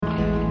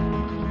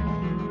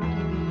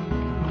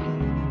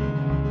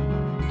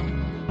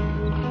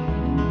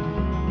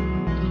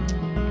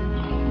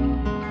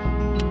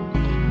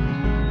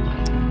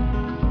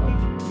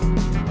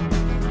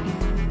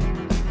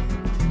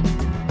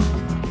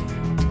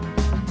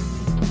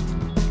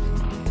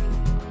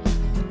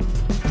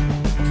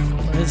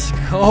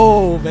Let's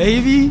go,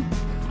 baby.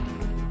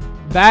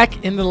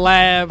 Back in the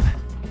lab.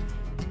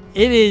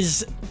 It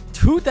is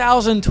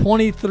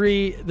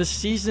 2023. The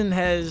season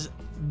has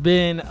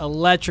been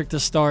electric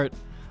to start.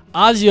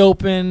 Aussie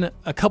Open,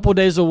 a couple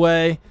days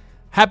away.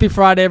 Happy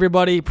Friday,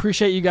 everybody.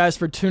 Appreciate you guys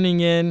for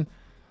tuning in.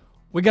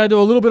 We got to do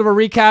a little bit of a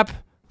recap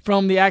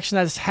from the action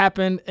that's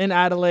happened in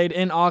Adelaide,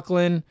 in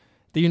Auckland,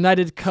 the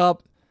United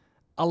Cup.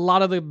 A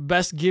lot of the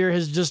best gear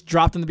has just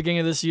dropped in the beginning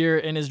of this year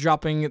and is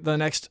dropping the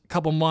next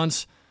couple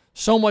months.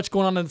 So much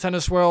going on in the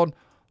tennis world.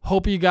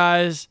 Hope you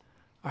guys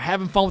are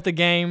having fun with the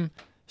game,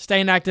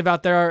 staying active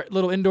out there. A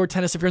little indoor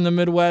tennis if you're in the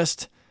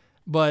Midwest.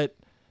 But,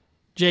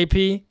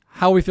 JP,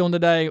 how are we feeling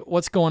today?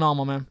 What's going on,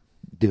 my man?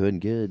 Doing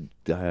good.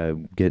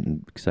 I'm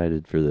getting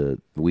excited for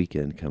the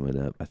weekend coming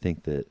up. I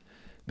think that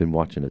I've been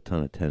watching a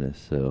ton of tennis,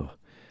 so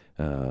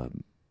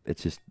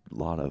it's just a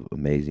lot of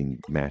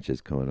amazing matches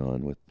going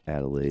on with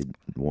Adelaide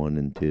 1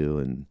 and 2,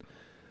 and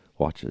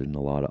watching a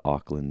lot of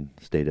Auckland.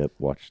 Stayed up,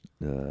 watched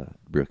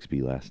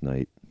Brooksby last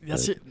night.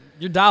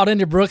 You're dialed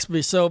into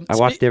Brooksby. So I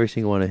watched every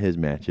single one of his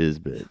matches.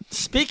 But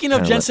speaking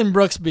of Jensen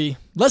Brooksby,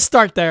 let's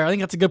start there. I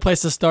think that's a good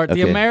place to start.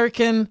 Okay. The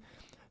American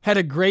had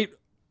a great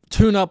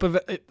two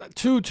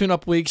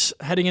tune-up weeks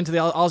heading into the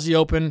Aussie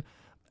Open.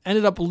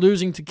 Ended up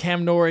losing to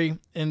Cam Norrie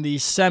in the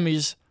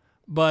semis,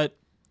 but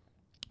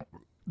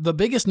the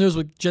biggest news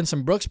with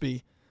Jensen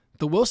Brooksby,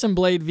 the Wilson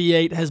Blade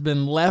V8 has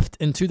been left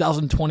in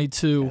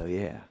 2022. Oh,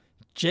 yeah.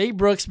 Jay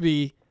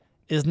Brooksby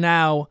is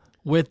now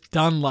with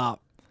Dunlop,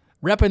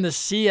 repping the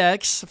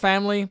CX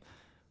family.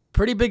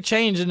 Pretty big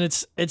change, and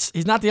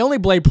he's not the only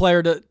Blade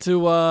player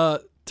to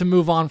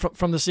move on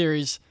from the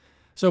series.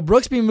 So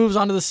Brooksby moves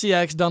on to the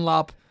CX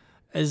Dunlop,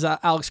 as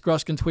Alex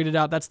Gruskin tweeted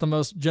out. That's the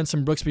most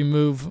Jensen Brooksby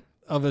move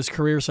of his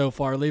career so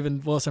far,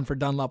 leaving Wilson for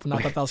Dunlop, and I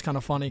thought that was kind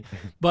of funny.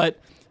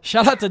 But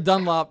shout out to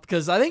Dunlop,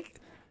 because I think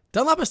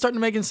Dunlop is starting to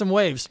make some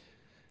waves.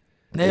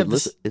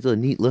 It's a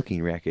neat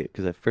looking racket,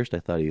 because at first I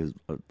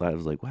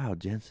was like, wow,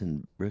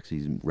 Jensen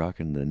Brooksy's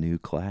rocking the new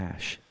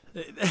Clash.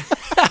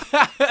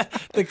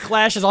 The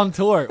Clash is on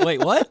tour.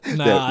 Wait, what?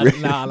 Nah.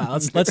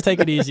 Let's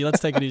take it easy.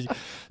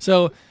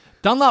 So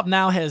Dunlop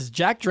now has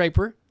Jack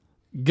Draper.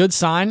 Good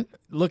sign.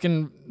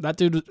 That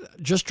dude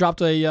just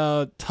dropped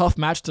a tough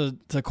match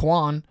to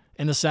Kwan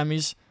in the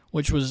semis,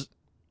 which was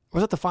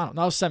that the final?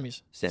 No, it was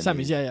semis.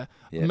 Semis, yeah.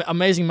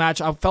 Amazing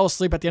match. I fell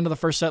asleep at the end of the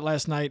first set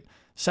last night.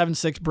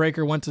 7-6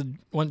 breaker went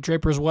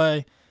Draper's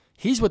way.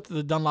 He's with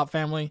the Dunlop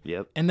family.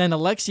 Yep. And then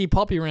Alexei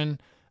Popyrin,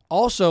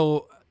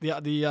 also the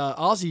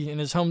Aussie in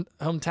his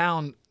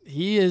hometown.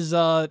 He is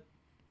one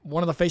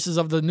of the faces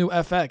of the new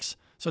FX.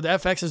 So the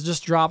FX has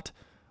just dropped.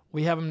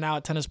 We have him now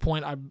at Tennis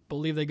Point. I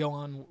believe they go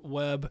on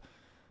web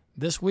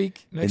this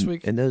week, next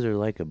week. And those are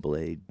like a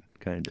Blade,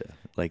 kind of.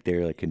 Like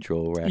they're like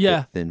control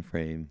racket, thin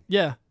frame.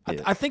 Yeah.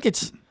 I think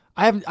it's.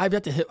 I've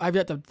yet to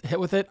hit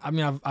with it. I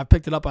mean, I've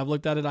picked it up. I've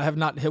looked at it. I have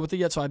not hit with it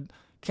yet, so I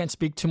can't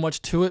speak too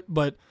much to it.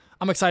 But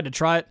I'm excited to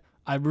try it.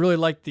 I really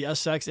like the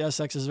SX. The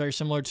SX is very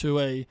similar to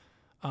a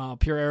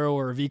Pure Aero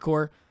or a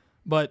VCORE,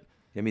 but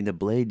I mean, the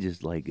Blade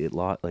just like it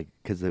lot like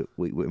because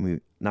we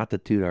not to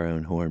toot our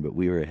own horn, but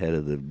we were ahead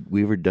of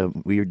we were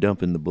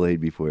dumping the Blade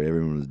before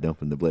everyone was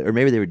dumping the Blade, or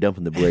maybe they were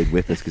dumping the Blade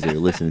with us because they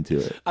were listening to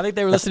it. I think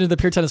they were listening to the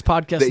Pure Tennis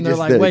podcast, and they're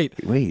like, wait,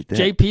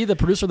 JP, the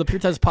producer of the Pure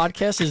Tennis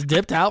podcast, is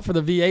dipped out for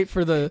the V8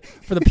 for the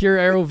Pure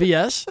Aero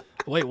VS.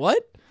 Wait,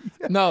 what?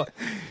 No,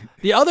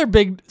 the other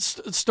big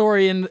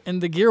story in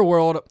the gear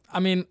world. I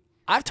mean,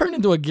 I've turned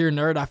into a gear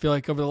nerd, I feel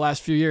like, over the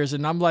last few years,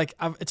 and I'm like,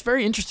 it's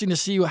very interesting to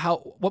see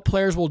what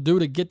players will do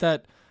to get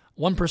that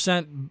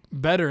 1%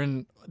 better.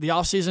 In the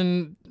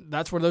offseason,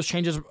 that's where those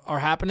changes are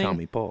happening.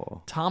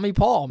 Tommy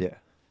Paul. Yeah.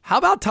 How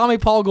about Tommy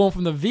Paul going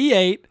from the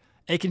V8,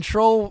 a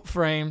control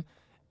frame,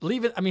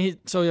 leave it? I mean,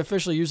 so he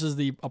officially uses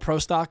a Pro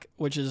Stock,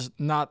 which is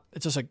not.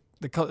 It's just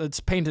it's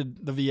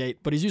painted the V8,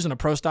 but he's using a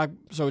Pro Stock,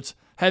 so it's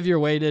heavier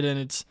weighted,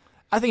 and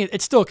I think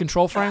it's still a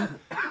control frame.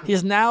 He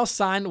is now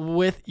signed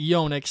with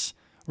Yonex,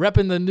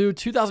 repping the new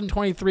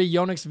 2023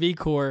 Yonex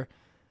VCORE.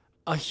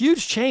 A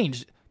huge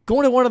change.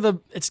 Going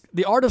to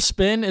the art of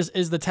spin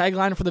is the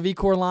tagline for the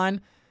VCORE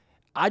line.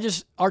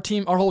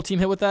 Our whole team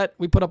hit with that.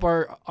 We put up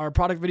our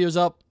product videos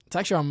up. It's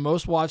actually our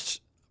most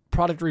watched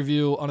product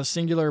review on a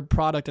singular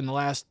product in the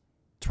last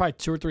probably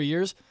 2 or 3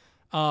 years.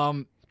 A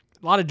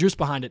lot of juice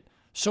behind it.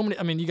 So many.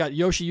 I mean, you got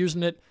Yoshi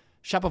using it.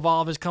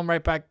 Shapovalov has come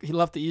right back. He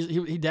left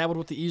he dabbled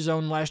with the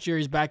E-Zone last year.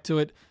 He's back to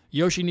it.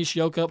 Yoshi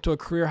Nishioka up to a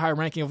career high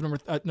ranking of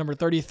number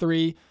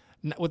 33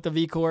 with the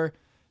VCORE.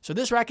 So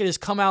this racket has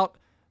come out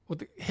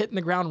with hitting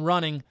the ground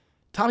running.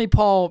 Tommy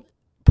Paul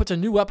puts a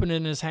new weapon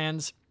in his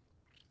hands.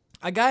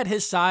 A guy at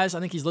his size, I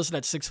think he's listed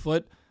at 6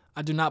 foot.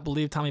 I do not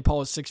believe Tommy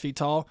Paul is 6 feet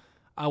tall.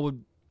 I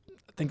would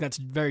think that's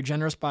very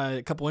generous by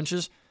a couple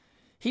inches.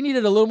 He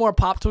needed a little more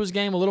pop to his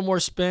game, a little more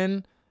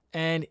spin,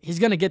 and he's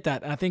going to get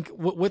that. And I think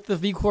with the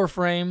VCORE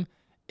frame,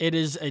 it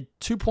is a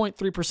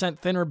 2.3%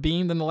 thinner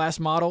beam than the last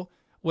model,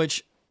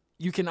 which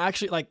you can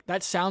actually,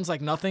 that sounds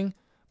like nothing,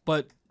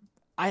 but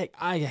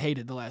I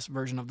hated the last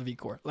version of the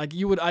VCORE.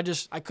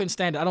 I couldn't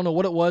stand it. I don't know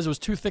what it was. It was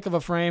too thick of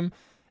a frame.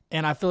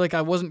 and I feel like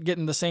I wasn't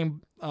getting the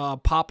same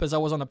pop as I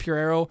was on the Pure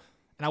Aero,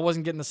 and I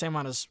wasn't getting the same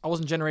amount of, I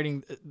wasn't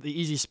generating the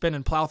easy spin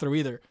and plow through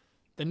either.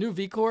 The new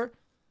VCORE,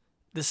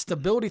 the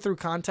stability through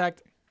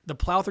contact, the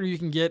plow through you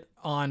can get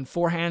on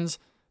forehands,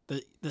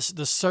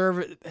 the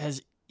serve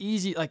has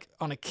easy, like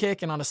on a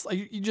kick and on a,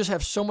 you just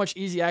have so much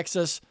easy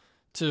access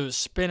to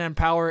spin and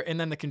power, and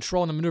then the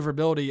control and the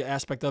maneuverability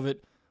aspect of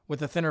it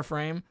with a thinner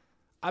frame.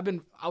 I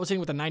was hitting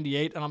with a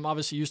 98, and I'm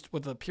obviously used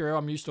with the Pure Aero,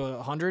 I'm used to a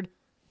 100,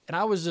 and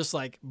I was just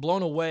like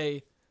blown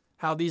away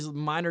how these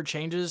minor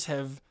changes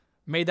have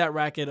made that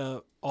racket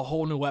a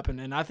whole new weapon.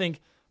 And I think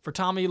for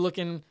Tommy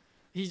looking,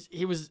 he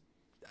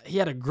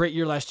had a great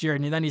year last year,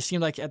 and then he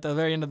seemed like at the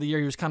very end of the year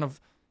he was kind of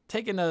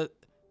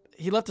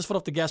he left his foot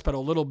off the gas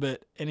pedal a little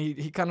bit, and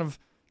he kind of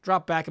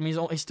dropped back. I mean,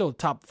 he's still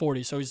top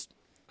 40, so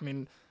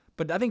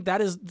but I think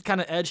that is the kind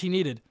of edge he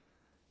needed.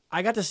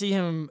 I got to see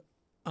him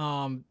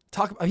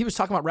he was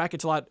talking about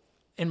rackets a lot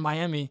in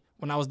Miami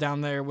when I was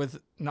down there with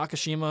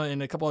Nakashima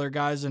and a couple other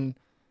guys, and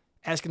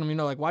asking him,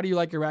 like, why do you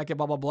like your racket,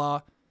 blah, blah,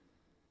 blah.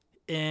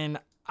 And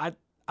I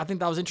think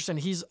that was interesting.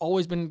 He's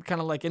always been kind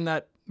of like in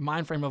that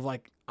mind frame of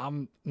like,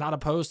 I'm not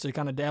opposed to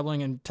kind of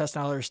dabbling and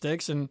testing out other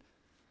sticks, and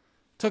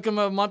took him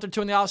a month or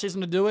two in the offseason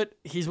to do it.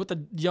 He's with the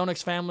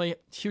Yonex family.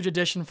 Huge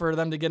addition for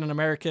them to get an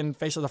American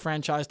face of the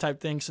franchise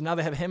type thing. So now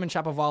they have him and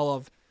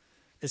Shapovalov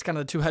as kind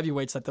of the two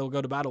heavyweights that they'll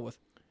go to battle with.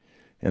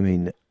 I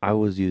mean, I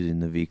was using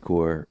the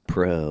VCORE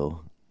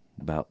Pro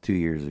about 2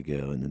 years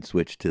ago and then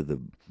switched to the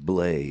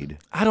Blade.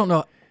 I don't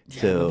know.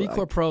 Yeah, So the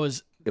VCORE Pro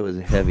is... It was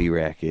a heavy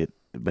racket,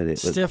 but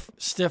it was...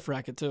 Stiff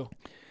racket, too.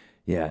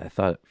 Yeah, I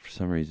thought for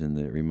some reason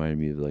that it reminded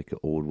me of like the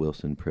old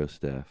Wilson Pro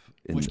staff.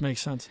 Which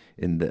makes sense.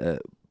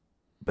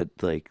 But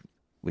like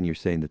when you're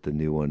saying that the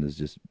new one is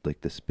just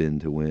like the spin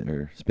to win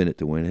or spin it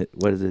to win it,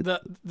 what is it?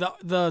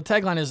 The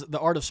tagline is the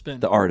art of spin.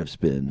 The art of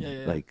spin.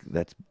 Yeah. Like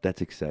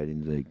that's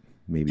exciting. Like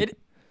maybe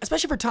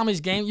especially for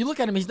Tommy's game. You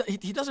look at him;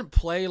 he doesn't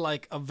play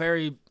like a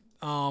very.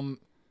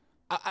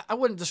 I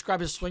wouldn't describe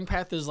his swing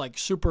path as like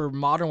super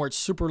modern, where it's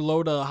super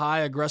low to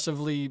high,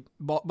 aggressively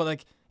ball, but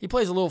like he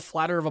plays a little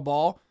flatter of a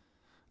ball,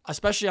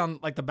 especially on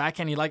like the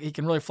backhand. He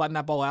can really flatten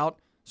that ball out.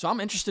 So I'm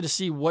interested to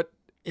see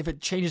if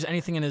it changes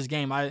anything in his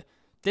game. I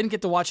didn't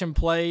get to watch him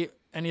play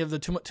any of the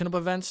tune-up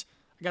events.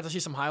 I got to see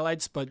some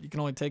highlights, but you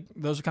can only take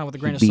those kind of with a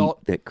grain of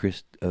salt. That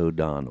Chris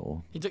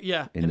O'Donnell. He took,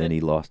 yeah. And then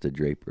he lost to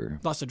Draper.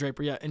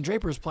 Yeah. And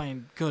Draper's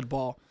playing good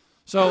ball.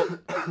 So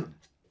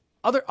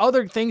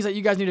other things that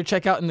you guys need to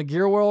check out in the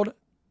gear world,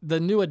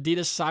 the new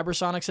Adidas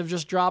Cybersonics have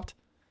just dropped.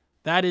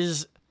 That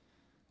is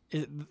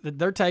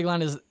their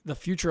tagline is the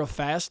future of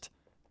fast.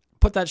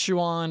 Put that shoe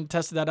on,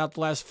 tested that out the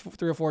last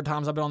 3 or 4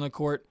 times I've been on the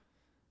court.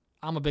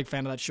 I'm a big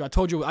fan of that shoe. I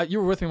told you,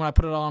 you were with me when I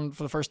put it on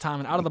for the first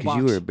time, and out of the box.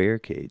 Because you were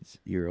barricades.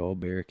 You were all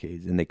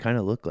barricades, and they kind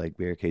of look like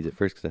barricades at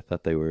first because I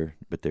thought they were,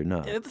 but they're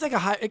not. It's like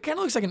it kind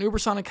of looks like an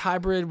Ubersonic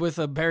hybrid with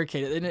a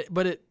barricade,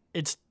 but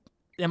it's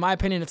in my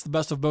opinion, it's the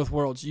best of both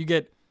worlds. You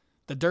get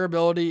the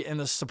durability and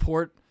the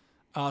support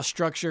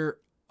structure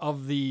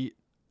of the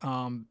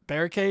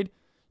barricade.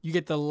 You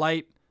get the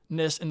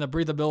lightness and the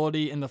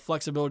breathability and the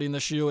flexibility in the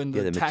shoe and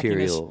the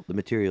tackiness. The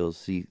material is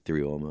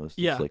see-through almost.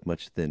 Yeah. It's like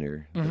much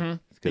thinner. Mm-hmm.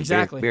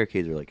 Exactly.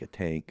 Barricades are like a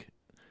tank.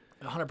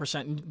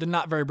 100%. They're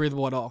not very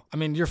breathable at all. I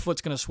mean, your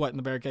foot's going to sweat in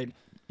the barricade.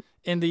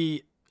 And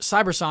the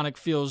Cybersonic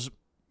feels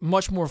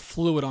much more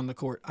fluid on the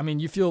court. I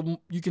mean, you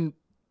feel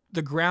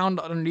the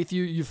ground underneath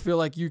you feel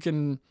like you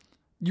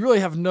really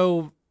have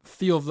no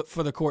feel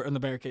for the court in the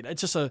barricade. It's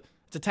just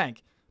it's a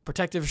tank.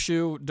 Protective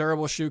shoe,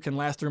 durable shoe, can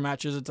last through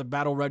matches. It's a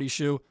battle-ready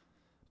shoe.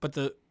 But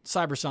the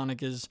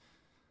Cybersonic is,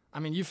 I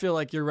mean, you feel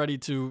like you're ready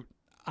to,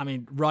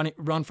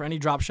 run for any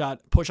drop shot,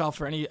 push off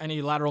for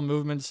any lateral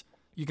movements.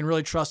 You can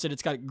really trust it.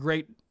 It's got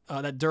great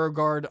that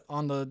DuraGuard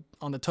on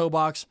the toe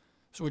box,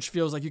 so which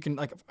feels like you can,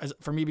 like,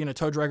 for me being a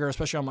toe dragger,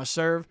 especially on my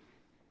serve.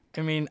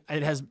 I mean,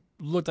 it has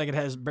looked like it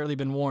has barely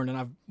been worn, and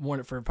I've worn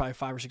it for probably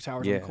 5 or 6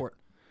 hours on the court.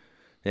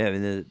 Yeah, I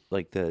mean,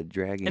 the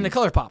dragging and the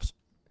color pops.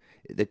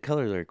 The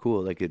colors are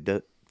cool. Like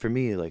for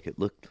me, like it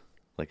looked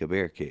like a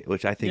barricade,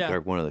 which I think are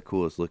one of the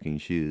coolest looking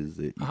shoes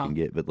that you can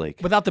get. But like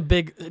without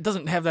it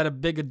doesn't have that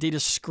big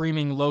Adidas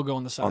screaming logo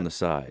on the side. On the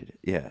side,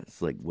 yeah,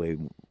 it's like a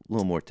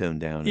little more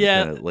toned down.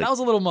 Yeah, that was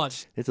a little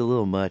much. It's a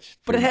little much,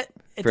 but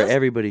for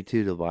everybody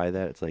to buy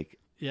that. It's like,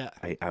 yeah,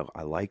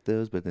 I like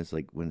those, but it's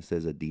like when it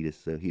says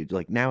Adidas so huge,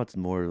 like now it's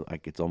more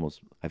like it's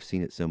almost, I've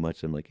seen it so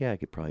much, I'm like, yeah, I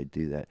could probably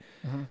do that.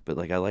 Mm-hmm. But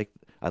like I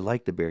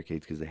like the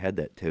barricades because they had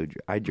that toe.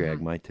 I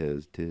drag my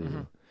toes too.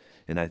 Mm-hmm.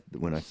 And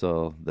when I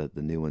saw that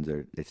the new ones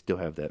they still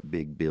have that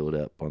big build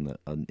up on the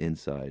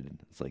inside.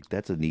 It's like,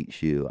 that's a neat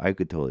shoe. I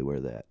could totally wear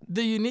that.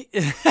 The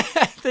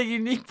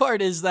unique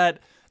part is that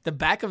the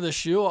back of the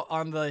shoe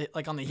on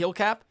the heel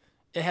cap,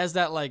 it has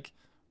that like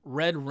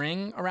red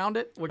ring around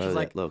it, which is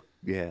like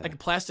like a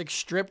plastic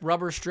strip,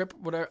 rubber strip,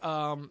 whatever.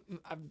 I'm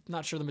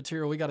not sure the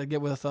material. We got to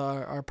get with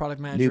our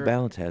product manager. New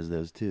Balance has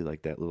those too,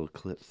 like that little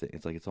clip thing.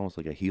 It's almost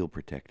like a heel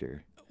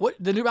protector. What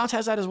the New Balance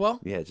has that as well?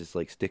 Yeah, it just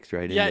like sticks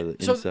right into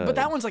the inside. But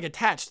that one's like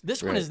attached.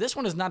 This one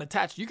is not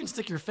attached. You can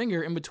stick your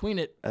finger in between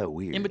it. Oh,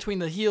 weird. In between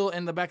the heel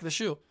and the back of the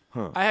shoe.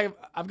 Huh.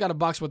 I've got a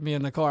box with me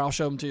in the car. I'll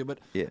show them to you. But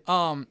yeah.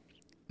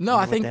 No,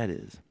 I think what that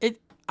is.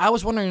 I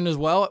was wondering as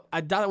well. I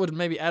thought it would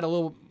maybe add a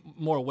little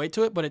more weight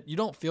to it, but you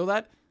don't feel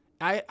that.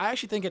 I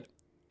actually think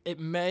it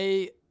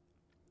may.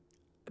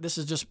 This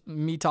is just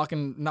me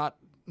talking, not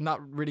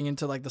reading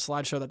into like the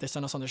slideshow that they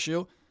sent us on the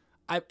shoe.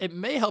 It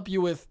may help you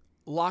with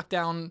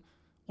lockdown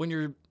when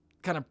you're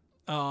kind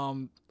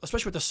of,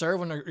 especially with the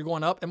serve when you're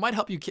going up. It might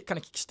help you kind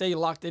of stay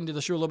locked into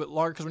the shoe a little bit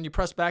longer because when you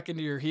press back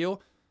into your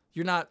heel,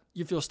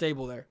 you feel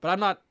stable there.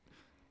 But I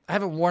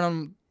haven't worn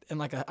them in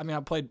like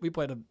we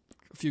played a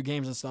few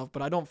games and stuff,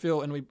 but I don't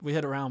feel, and we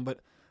hit around, but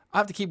I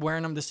have to keep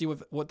wearing them to see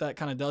what that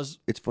kind of does.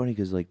 It's funny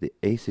because like the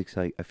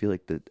ASICS, I feel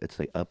like it's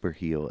like upper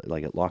heel,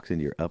 like it locks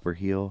into your upper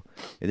heel.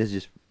 It is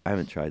just, I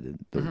haven't tried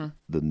the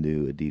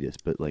new Adidas,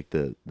 but like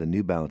the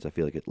New Balance, I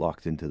feel like it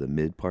locks into the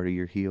mid part of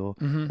your heel,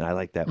 and I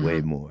like that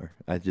way more.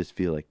 I just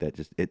feel like that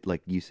it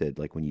like you said,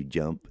 like when you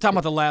jump. Talking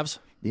about the labs.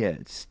 Yeah,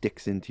 it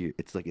sticks into your.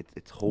 It's like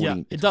it's holding.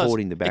 Yeah, it's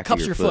holding the back it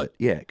cups of your foot.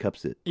 Yeah, it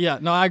cups it. Yeah,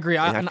 no, I agree.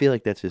 And I feel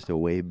like that's just a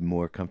way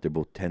more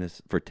comfortable tennis,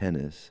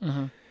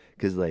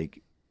 because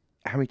like.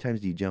 How many times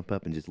do you jump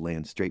up and just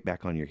land straight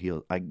back on your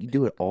heel? You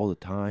do it all the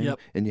time,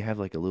 and you have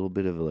like a little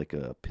bit of like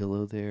a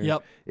pillow there.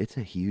 Yep, it's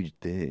a huge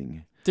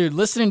thing. Dude,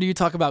 listening to you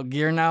talk about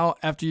gear now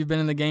after you've been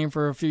in the game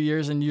for a few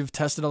years and you've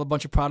tested a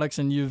bunch of products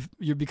and you've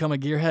become a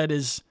gearhead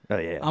is. Oh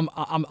yeah,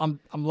 I'm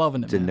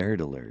loving it. It's a nerd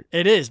alert.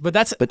 It is, but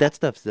that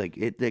stuff's like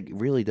it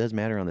really does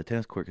matter on the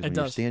tennis court because when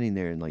you're standing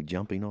there and like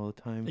jumping all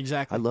the time.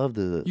 Exactly. I love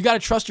You got to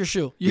trust your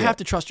shoe. You have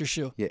to trust your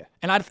shoe. Yeah.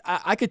 And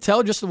I could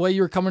tell just the way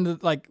you were coming to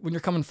like when you're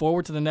coming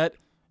forward to the net,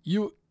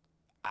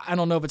 I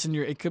don't know if it's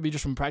it could be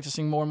just from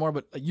practicing more and more,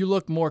 but you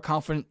look more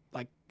confident,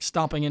 like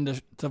stomping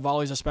into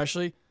volleys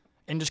especially,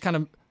 and just kind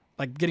of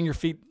like getting your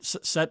feet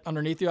set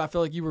underneath you. I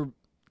feel like you were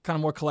kind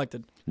of more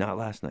collected. Not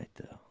last night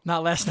though.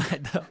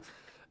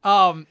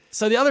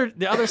 So the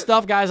other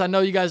stuff, guys, I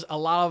know a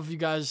lot of you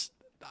guys,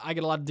 I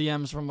get a lot of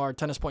DMs from our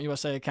Tennis Point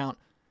USA account.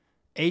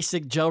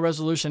 ASICS Gel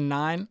Resolution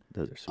 9.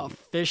 Those are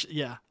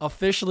sweet.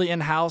 Officially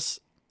in-house.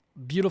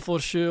 Beautiful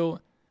shoe.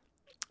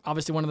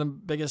 Obviously one of the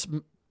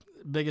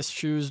biggest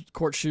shoes,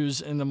 court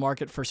shoes in the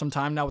market for some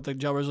time now with the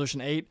Gel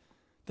Resolution 8.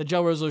 The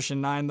Gel Resolution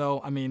 9,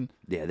 though, I mean...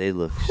 Yeah, they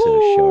look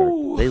so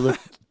sharp.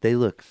 They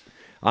look,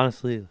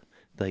 honestly,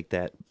 like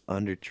that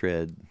under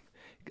tread.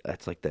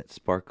 That's like that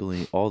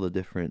sparkling, all the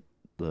different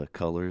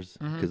colors.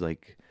 Because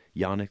like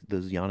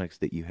those Yonex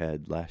that you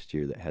had last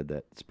year that had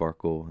that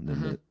sparkle. And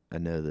then I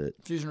know that...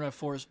 Fusion Rev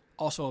 4 is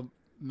also a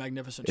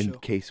magnificent shoe.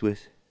 And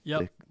K-Swiss.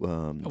 Yep. The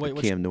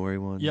Cam Nori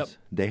ones. Yep.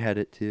 They had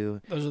it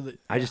too. Those are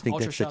I just think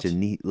that's such a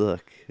neat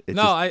look.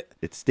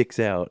 It sticks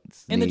out.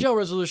 It's and neat. the Gel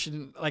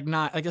Resolution,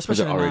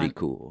 especially they're already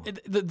cool.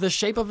 The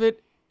shape of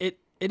it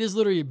is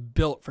literally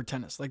built for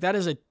tennis. Like that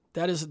is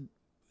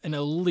an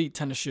elite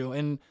tennis shoe.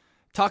 And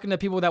talking to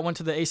people that went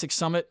to the ASICS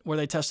Summit where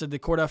they tested the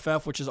Court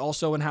FF, which is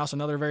also in house,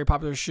 another very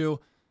popular shoe.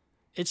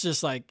 It's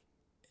just like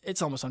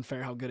it's almost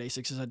unfair how good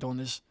ASICS is at doing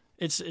this.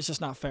 It's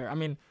just not fair. I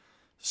mean,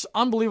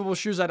 unbelievable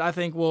shoes that I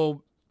think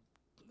will.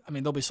 I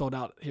mean, they'll be sold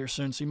out here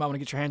soon, so you might want to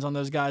get your hands on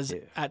those guys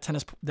at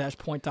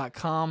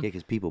tennis-point.com. Yeah,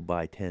 because people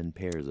buy 10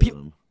 pairs of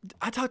them.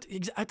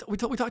 We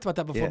talked about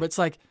that before, but it's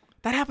like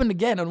that happened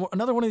again. And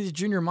another one of these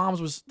junior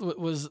moms was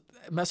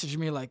messaging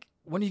me like,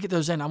 "When do you get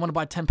those in? I want to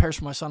buy 10 pairs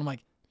for my son." I'm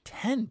like,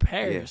 10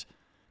 pairs?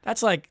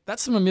 Yeah.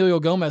 That's some Emilio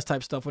Gomez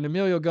type stuff. When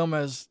Emilio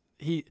Gomez,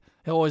 he'll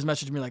always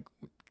message me like,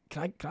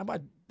 "Can I buy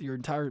your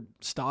entire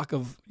stock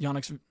of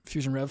Yonex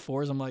Fusion Rev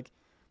 4s?" I'm like,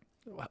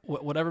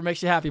 "Whatever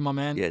makes you happy, my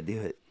man." Yeah,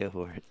 do it. Go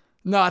for it.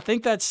 No, I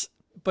think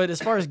but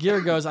as far as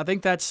gear goes, I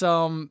think that's,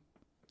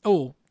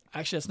 actually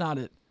that's not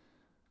it.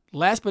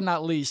 Last but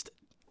not least,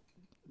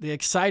 the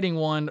exciting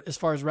one as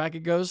far as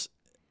racket goes,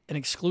 an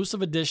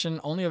exclusive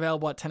edition, only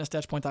available at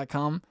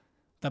tennis-point.com,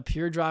 the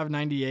Pure Drive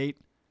 98.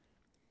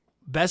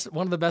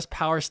 One of the best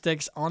power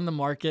sticks on the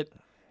market.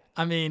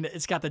 I mean,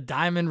 it's got the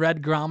diamond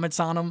red grommets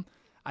on them.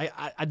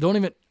 I don't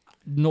even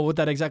know what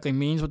that exactly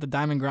means with the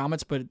diamond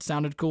grommets, but it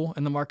sounded cool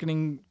in the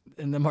marketing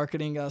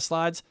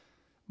slides.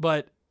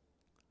 But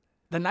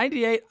the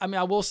 98, I mean,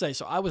 I will say,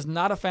 so I was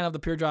not a fan of the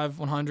Pure Drive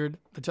 100,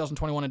 the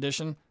 2021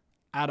 edition,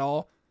 at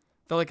all.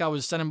 Felt like I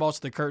was sending balls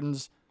to the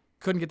curtains,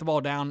 couldn't get the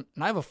ball down,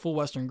 and I have a full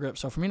Western grip.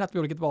 So for me not to be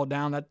able to get the ball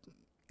down, that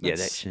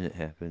shouldn't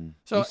happen.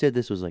 So, you said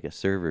this was like a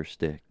server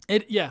stick.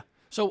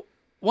 So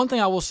one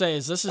thing I will say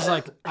is this is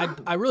like,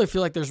 I really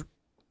feel like there's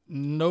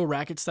no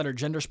rackets that are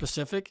gender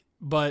specific,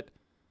 but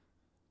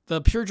the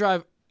Pure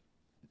Drive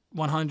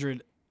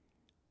 100,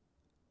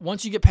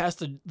 once you get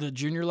past the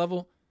junior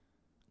level,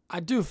 I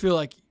do feel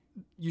like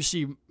you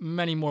see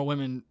many more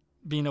women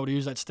being able to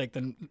use that stick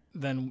than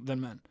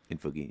men. In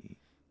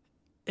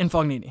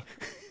Fognini.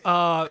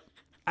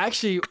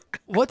 Actually,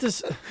 what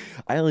does...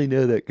 I only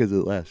know that because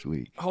of last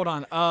week. Hold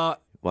on.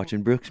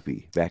 Watching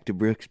Brooksby. Back to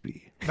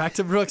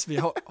Brooksby.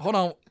 Hold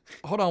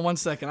on 1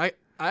 second. I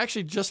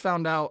actually just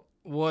found out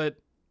what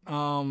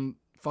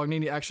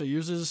Fognini actually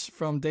uses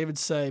from David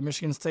Say,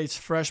 Michigan State's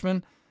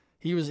freshman.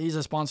 He's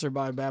a sponsor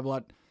by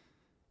Babolat.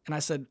 And I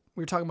said,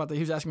 we were talking about that.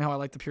 He was asking me how I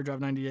like the Pure Drive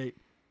 98.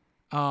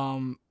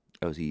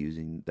 Is he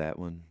using that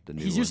one? The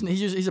new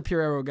He's a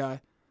Pure Aero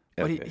guy.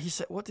 But Okay. he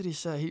said, what did he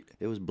say?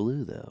 It was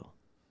blue, though.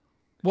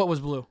 What was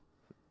blue?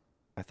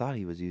 I thought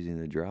he was using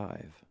the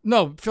Drive.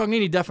 No,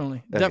 Fognini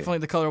definitely Okay.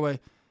 the colorway.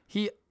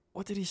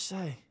 What did he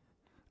say?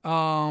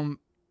 I'm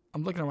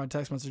looking at my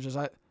text messages.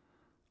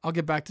 I'll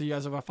get back to you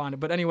guys if I find it.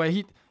 But anyway,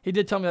 he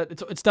did tell me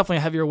that it's definitely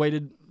a heavier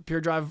weighted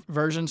Pure Drive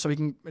version, so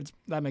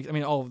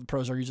all of the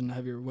pros are using the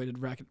heavier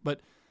weighted racket. But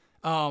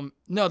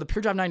no, the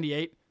Pure Drive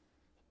 98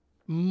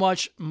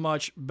 much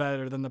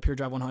better than the Pure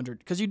Drive 100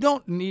 because you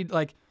don't need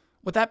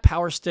with that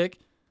power stick.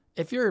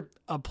 If you're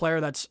a player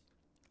that's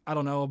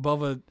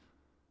above a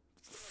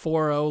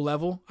 4.0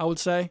 level, I would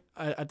say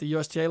at the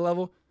USTA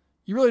level,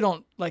 you really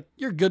don't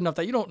you're good enough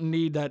that you don't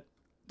need that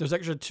those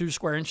extra 2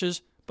 square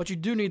inches, but you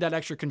do need that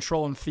extra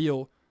control and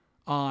feel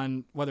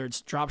on whether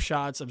it's drop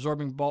shots,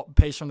 absorbing ball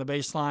pace from the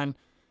baseline,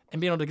 and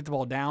being able to get the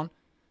ball down.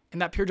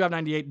 And that Pure Drive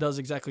 98 does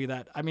exactly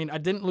that. I mean, I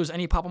didn't lose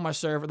any pop on my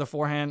serve or the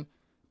forehand,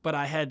 but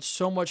I had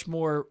so much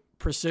more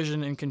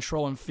precision and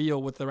control and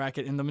feel with the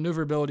racket, and the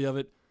maneuverability of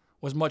it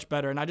was much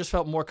better. And I just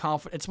felt more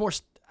confident.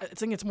 I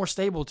think it's more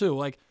stable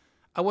too.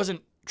 I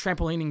wasn't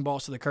trampolining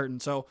balls to the curtain.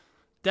 So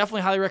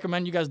definitely highly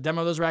recommend you guys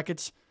demo those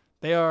rackets.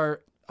 They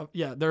are,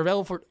 they're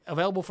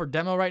available for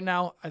demo right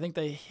now. I think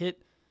they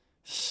hit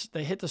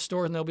the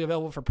stores and they'll be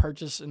available for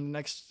purchase in the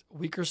next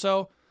week or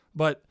so.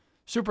 But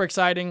super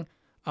exciting.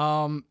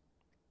 I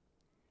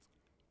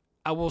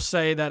will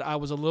say that I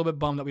was a little bit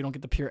bummed that we don't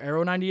get the Pure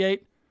Aero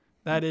 98.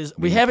 That is,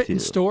 we have it in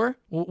store.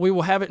 We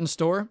will have it in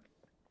store,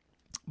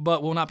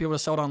 but we'll not be able to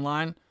sell it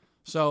online.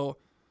 So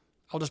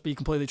I'll just be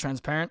completely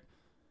transparent.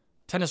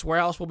 Tennis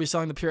Warehouse will be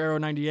selling the Pure Aero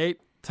 98.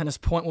 Tennis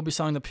Point will be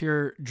selling the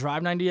Pure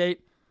Drive 98.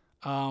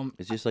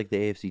 It's just like the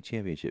AFC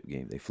Championship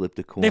game. They flip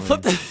the coin.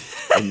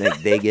 And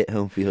they get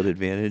home field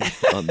advantage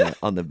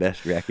on the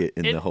best racket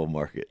in the whole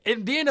market.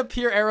 And being a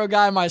Pure Aero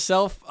guy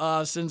myself,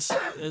 since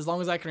as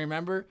long as I can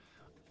remember,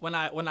 when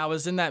I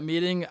was in that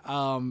meeting,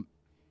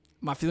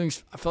 my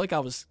feelings, I feel like I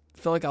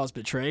was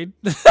betrayed.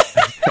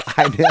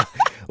 I know.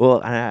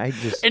 Well, I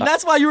just and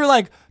that's why you were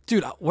like,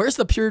 dude, where's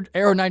the Pure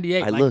Aero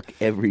 98? I look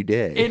every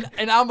day,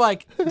 and I'm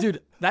like,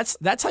 dude,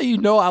 that's how you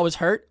know I was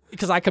hurt,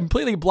 because I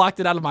completely blocked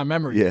it out of my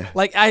memory. Yeah.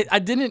 I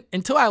didn't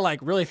until I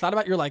really thought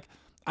about it. You're like,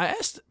 I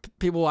asked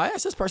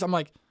this person, I'm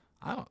like,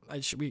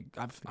 I've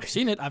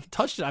seen it, I've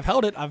touched it, I've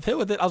held it, I've hit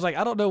with it. I was like,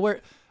 I don't know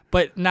where.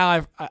 But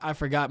now I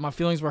forgot. My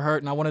feelings were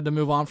hurt, and I wanted to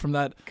move on from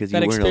that. Because you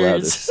weren't allowed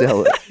to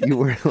sell it. You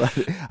weren't allowed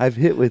to, I've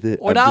hit with it.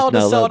 We're not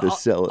allowed to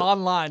sell it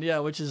online. Yeah,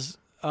 which is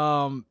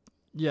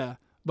yeah.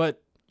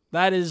 But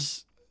that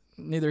is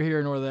neither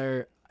here nor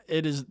there.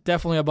 It is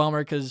definitely a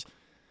bummer because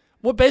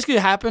what basically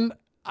happened.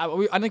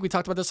 I think we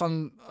talked about this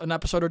on an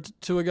episode or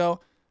two ago.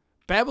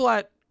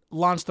 Babolat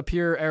launched the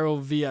Pure Aero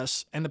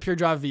VS and the Pure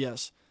Drive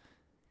VS.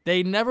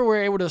 They never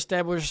were able to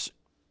establish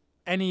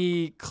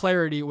any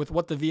clarity with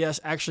what the VS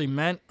actually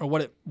meant or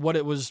what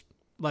it was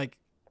like,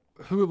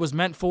 who it was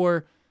meant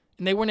for,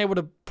 and they weren't able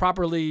to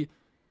properly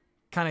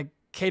kind of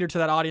cater to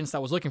that audience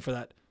that was looking for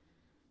that.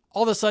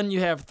 All of a sudden, you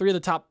have 3 of the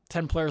top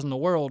 10 players in the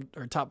world,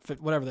 or top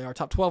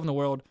 12 in the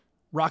world,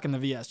 rocking the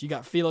VS. You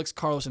got Felix,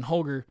 Carlos, and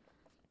Holger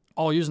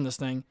all using this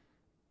thing,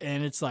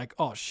 and it's like,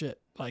 oh shit,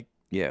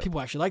 people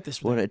actually like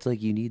this. Well, it's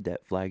like you need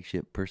that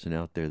flagship person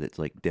out there that's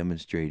like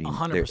demonstrating.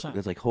 100%.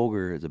 It's like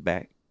Holger is a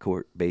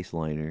backcourt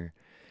baseliner.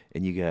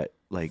 And you got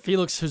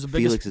Felix, who's the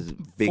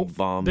biggest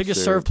bomb,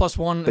 biggest serve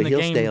 +1 in the game. But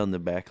he'll stay on the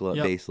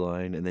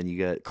baseline, and then you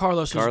got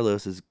Carlos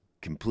is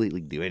completely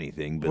do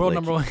anything, but world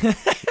number 1.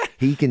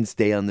 He can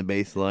stay on the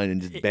baseline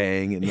and just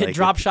bang and hit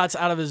drop shots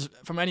out of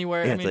from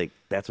anywhere. Yeah, it's like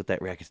that's what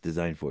that racket's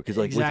designed for. Because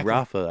with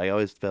Rafa, I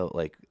always felt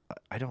like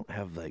I don't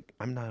have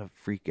I'm not a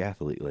freak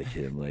athlete like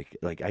him.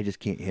 Like I just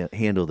can't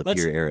handle the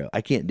Pure Aero.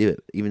 I can't do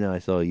it. Even though I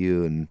saw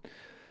you and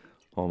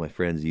all my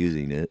friends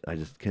using it, I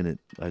just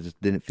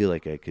didn't feel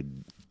like I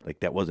could.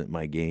 That wasn't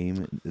my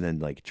game, and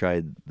then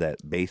tried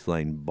that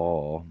baseline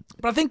ball.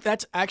 But I think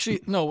that's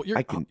actually no.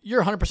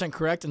 You're 100%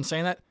 correct in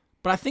saying that.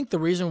 But I think the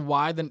reason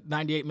why the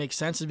 98 makes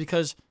sense is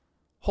because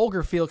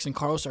Holger, Felix, and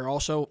Carlos are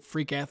also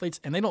freak athletes,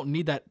 and they don't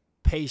need that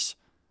pace,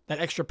 that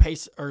extra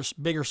pace or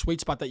bigger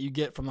sweet spot that you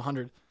get from the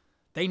 100.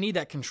 They need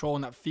that control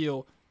and that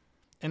feel,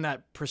 and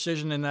that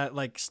precision and that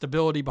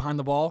stability behind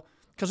the ball.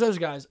 Because those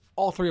guys,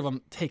 all 3 of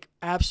them, take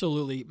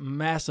absolutely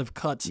massive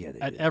cuts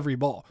at every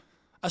ball.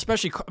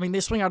 Especially, they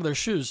swing out of their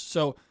shoes.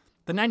 So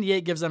the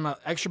 98 gives them an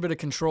extra bit of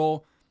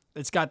control.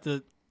 It's got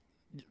the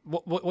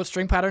what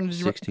string pattern did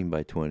you 16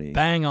 by 20.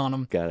 Bang on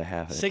them. Gotta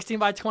have it. 16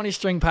 by 20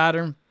 string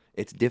pattern.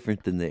 It's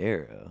different than the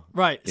Aero.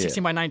 Right,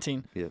 16 by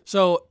 19. Yeah.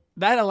 So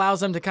that allows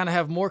them to kind of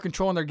have more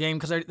control in their game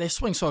because they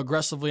swing so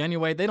aggressively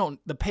anyway.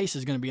 The pace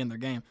is going to be in their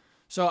game.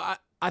 So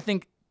I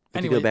think.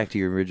 Anyway, to go back to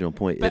your original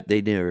point,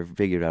 they never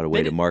figured out a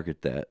way to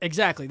market that.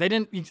 Exactly, they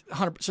didn't.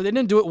 So they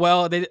didn't do it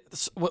well.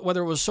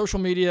 Whether it was social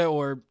media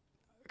or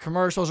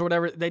commercials or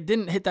whatever, they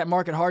didn't hit that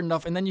market hard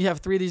enough, and then you have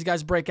 3 of these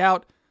guys break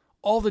out.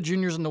 all the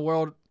juniors in the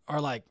world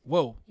are like,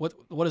 whoa,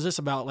 what is this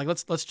about? Like,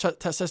 let's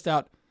test this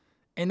out.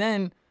 And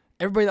then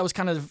everybody that was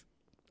kind of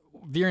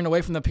veering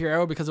away from the pure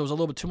aero because it was a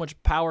little bit too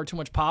much power, too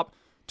much pop,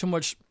 too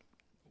much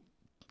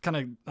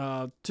kind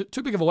of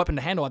too big of a weapon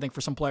to handle, I think,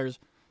 for some players.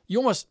 You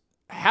almost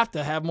have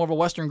to have more of a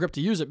Western grip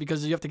to use it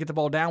because you have to get the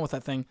ball down with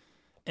that thing.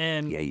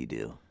 And yeah, you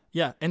do.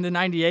 Yeah, and the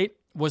 98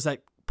 was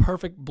that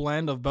perfect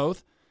blend of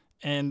both,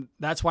 and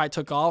that's why it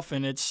took off,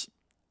 and it's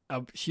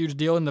a huge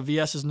deal, and the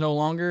VS is no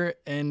longer,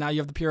 and now you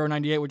have the Pure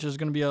 98, which is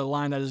going to be a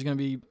line that is going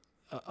to be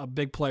a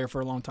big player for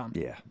a long time.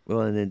 Yeah.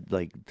 Well, and then,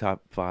 like,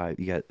 top 5,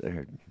 you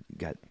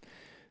got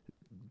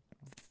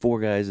 4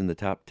 guys in the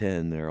top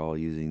 10. They're all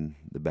using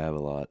the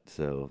Babolat,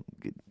 so,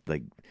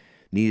 like,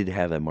 needed to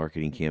have that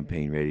marketing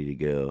campaign ready to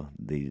go.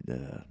 They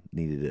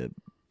needed to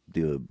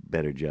do a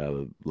better job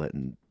of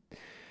letting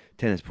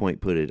Tennis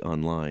Point put it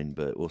online,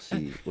 but we'll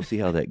see. We'll see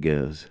how that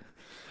goes.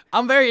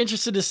 I'm very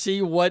interested to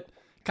see what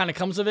kind of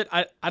comes of it.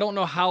 I don't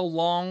know how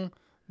long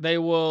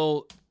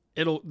they'll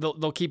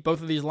keep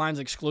both of these lines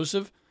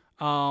exclusive.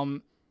 I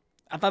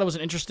thought it was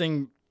an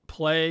interesting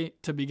play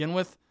to begin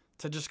with,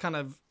 to just kind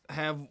of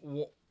have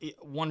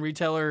one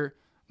retailer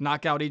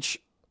knock out each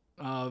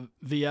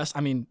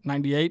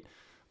 98.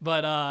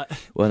 But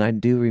well, and I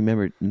do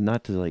remember,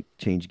 not to like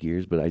change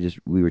gears, but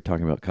we were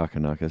talking about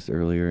Kakanakas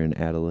earlier in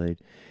Adelaide,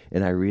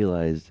 and I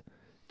realized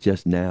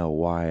just now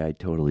why I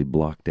totally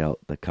blocked out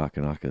the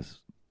Kakanakas,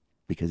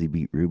 because he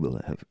beat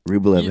Rublev.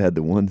 Rublev had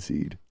the 1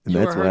 seed, and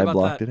that's why I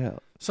blocked it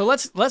out. So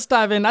let's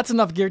dive in. That's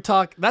enough gear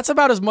talk. That's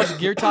about as much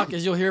gear talk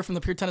as you'll hear from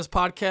the Pure Tennis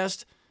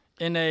Podcast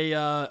in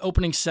a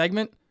opening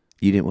segment.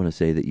 You didn't want to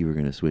say that you were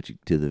going to switch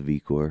to the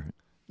VCORE.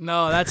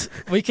 No, let's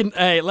make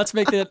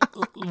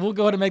we'll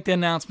go ahead and make the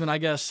announcement, I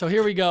guess. So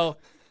here we go.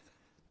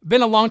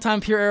 Been a long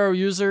time Pure Aero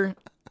user.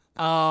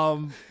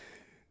 Wow.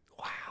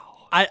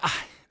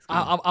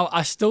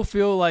 I still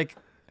feels like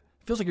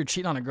you're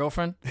cheating on a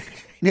girlfriend.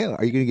 No,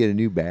 are you going to get a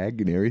new bag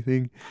and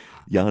everything?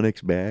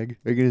 Yonex bag?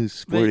 Are you going to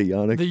sport a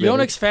Yonex bag? The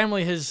Yonex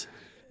family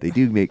they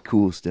do make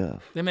cool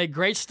stuff. They make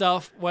great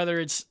stuff, whether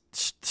it's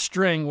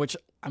string, which,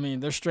 I mean,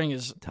 their string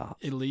is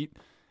elite.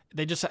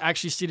 They just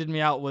actually seated me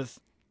out with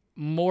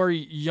more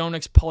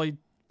Yonex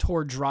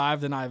Polytour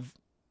drive than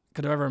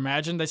could have ever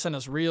imagined. They sent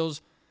us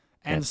reels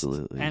and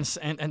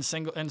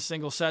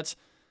single sets.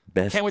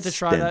 Can't wait to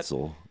try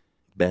that.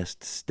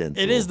 Best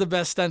stencil. It is the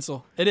best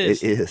stencil. It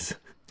is. It is.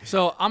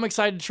 So I'm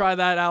excited to try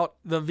that out.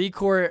 The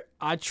VCORE,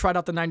 I tried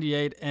out the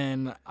 98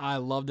 and I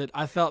loved it.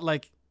 I felt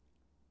like,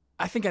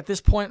 I think at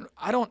this point,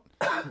 I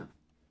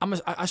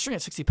string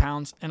at 60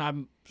 pounds,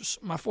 and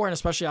my forehand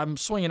especially, I'm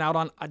swinging out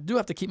on. I do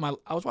have to keep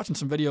I was watching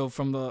some video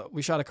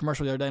we shot a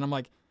commercial the other day, and I'm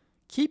like,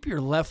 keep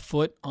your left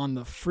foot on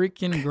the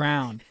freaking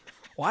ground.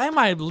 Why am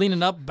I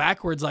leaning up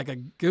backwards like a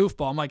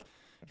goofball? I'm like,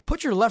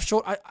 put your left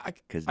shoulder. I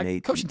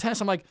coach in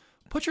tennis. I'm like,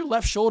 put your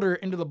left shoulder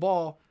into the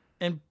ball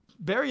and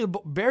bury the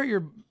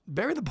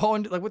ball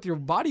into, like, with your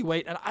body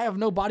weight. And I have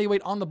no body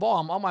weight on the ball.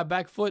 I'm on my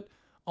back foot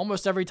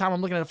almost every time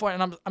I'm looking at the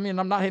forehand. And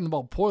I'm not hitting the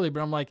ball poorly,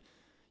 but I'm like,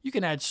 you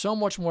can add so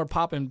much more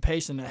pop and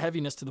pace and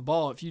heaviness to the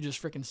ball if you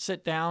just freaking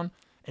sit down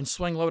and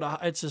swing low to high.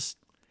 It's just,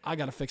 I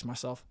got to fix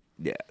myself.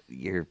 Yeah,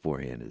 your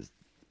forehand is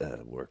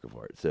a work of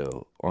art.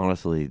 So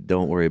honestly,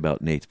 don't worry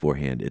about Nate's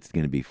forehand. It's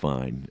going to be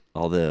fine.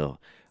 Although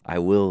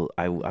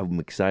I'm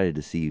excited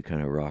to see you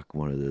kind of rock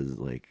one of those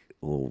like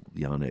little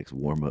Yonex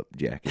warm-up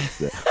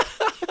jackets.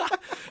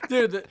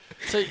 Dude,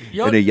 so and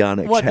a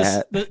Yonex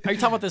hat. Are you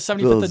talking about the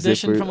 75th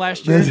edition from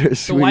last year?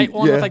 The white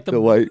one with like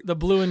the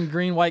blue and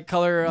green white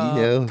color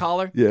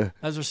collar? Yeah.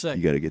 Those are sick.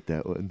 You got to get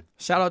that one.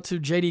 Shout out to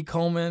JD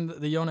Coleman,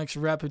 the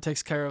Yonex rep who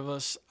takes care of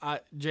us.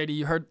 JD,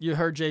 you heard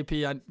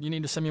JP. You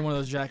need to send me one of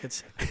those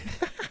jackets.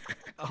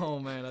 Oh,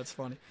 man, that's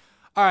funny.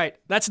 All right,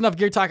 that's enough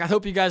gear talk. I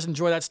hope you guys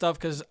enjoy that stuff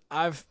because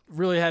I've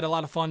really had a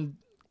lot of fun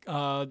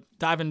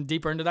diving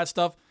deeper into that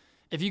stuff.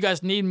 If you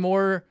guys need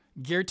more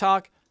gear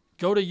talk,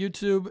 go to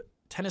YouTube.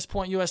 Tennis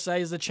Point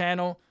USA is the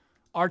channel.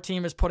 Our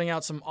team is putting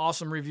out some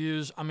awesome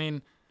reviews. I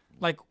mean,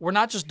 like, we're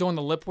not just doing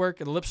the lip work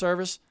and the lip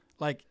service.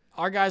 Like,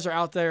 our guys are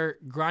out there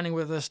grinding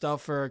with this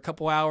stuff for a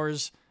couple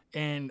hours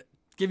and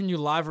giving you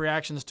live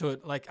reactions to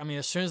it. Like, I mean,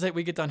 as soon as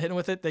we get done hitting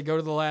with it, they go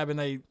to the lab and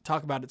they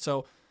talk about it.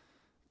 So,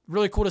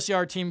 really cool to see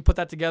our team put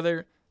that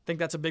together. I think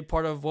that's a big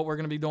part of what we're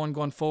going to be doing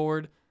going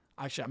forward.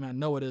 Actually, I mean, I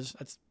know it is.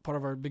 That's part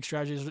of our big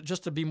strategy, is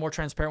just to be more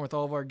transparent with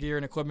all of our gear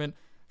and equipment.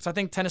 So I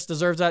think tennis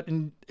deserves that,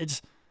 and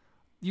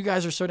you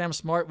guys are so damn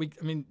smart. We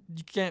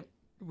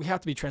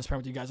have to be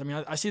transparent with you guys. I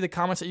mean, I see the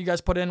comments that you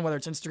guys put in, whether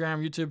it's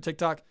Instagram, YouTube,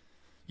 TikTok.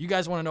 You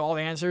guys want to know all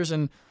the answers,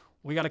 and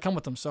we got to come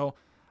with them. So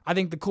I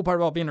think the cool part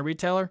about being a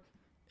retailer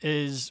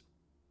is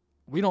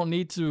we don't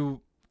need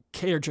to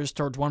cater just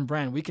towards one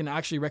brand. We can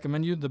actually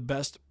recommend you the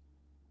best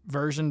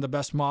version, the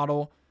best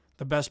model,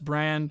 the best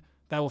brand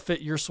that will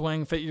fit your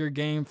swing, fit your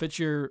game, fit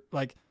your,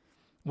 like,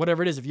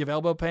 whatever it is. If you have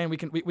elbow pain,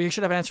 we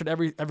should have answered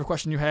every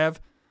question you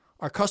have.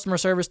 Our customer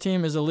service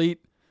team is elite.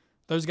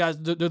 Those guys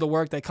do the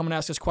work. They come and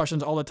ask us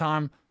questions all the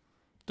time.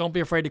 Don't be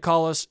afraid to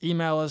call us,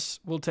 email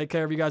us. We'll take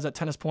care of you guys at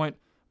Tennis Point.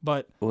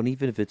 But and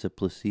even if it's a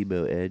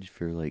placebo edge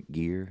for like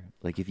gear,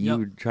 like if you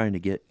were trying to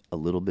get a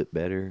little bit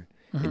better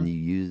and you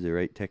use the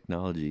right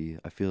technology,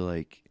 I feel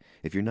like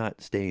if you're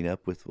not staying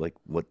up with like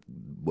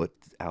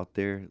what's out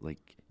there,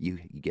 like you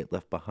get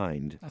left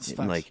behind. That's and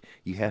facts. like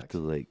you have to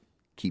like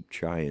keep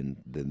trying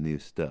the new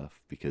stuff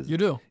because you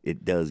do.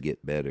 It does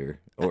get better.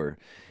 Or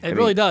it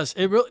really does.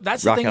 It really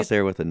that's rock the thing out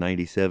there with a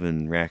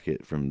 97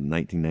 racket from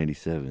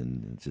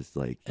 1997. It's just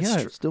like,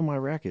 it's still my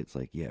racket. It's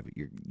like, but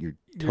you're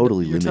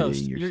totally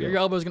limiting yourself. Your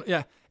elbow's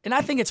gonna And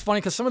I think it's funny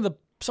because some of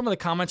the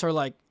comments are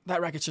like, that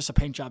racket's just a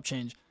paint job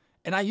change.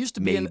 And I used to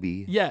be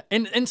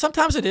and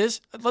sometimes it is.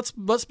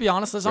 Let's be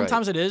honest.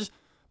 Sometimes it is.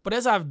 But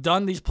as I've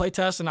done these play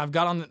tests and I've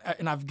gotten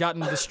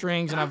the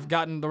strings and I've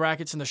gotten the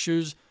rackets and the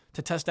shoes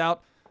to test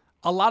out,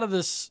 a lot of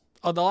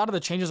the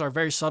changes are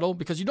very subtle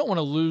because you don't want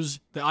to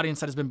lose the audience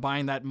that has been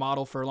buying that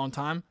model for a long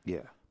time. Yeah.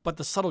 But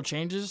the subtle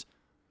changes,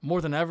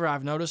 more than ever,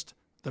 I've noticed,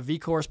 the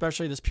VCORE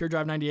especially, this Pure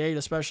Drive 98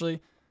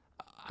 especially,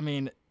 I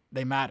mean,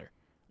 they matter.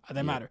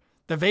 They matter.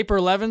 The Vapor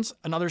 11s,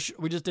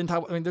 we just didn't talk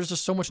about. I mean, there's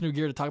just so much new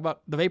gear to talk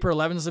about. The Vapor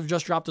 11s have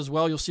just dropped as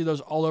well. You'll see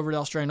those all over the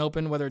Australian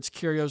Open, whether it's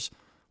Kyrgios,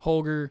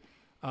 Holger.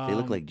 They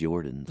look like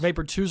Jordans. The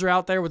Vapor 2s are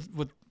out there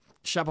with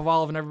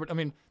Shapovalov and everybody. I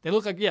mean, they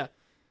look like,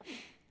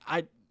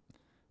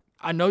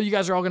 I know you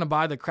guys are all going to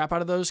buy the crap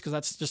out of those because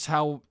that's just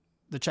how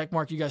the check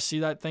mark, you guys see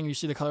that thing, you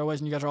see the colorways,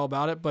 and you guys are all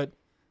about it. But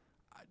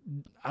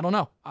I don't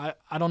know.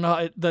 I don't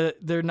know.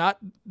 They're not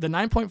the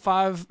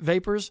 9.5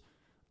 Vapors.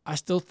 I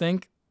still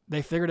think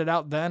they figured it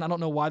out then. I don't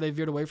know why they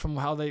veered away from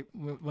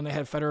when they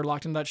had Federer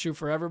locked in that shoe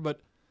forever.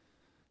 But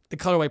the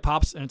colorway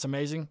pops and it's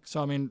amazing.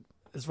 So I mean,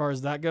 as far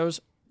as that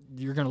goes,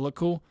 you're going to look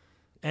cool.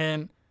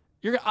 And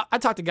I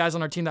talked to guys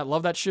on our team that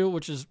love that shoe,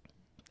 which is.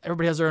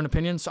 Everybody has their own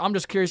opinion. So I'm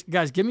just curious,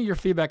 guys, give me your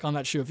feedback on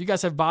that shoe. If you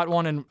guys have bought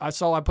one, and I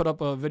put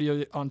up a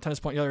video on Tennis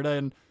Point the other day,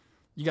 and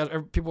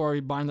people are already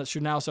buying that shoe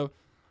now. So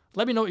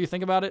let me know what you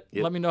think about it.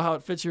 Yep. Let me know how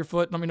it fits your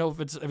foot. Let me know if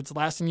it's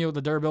lasting you,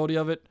 the durability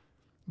of it.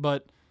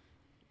 But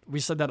we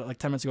said that like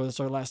 10 minutes ago. That's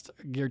our last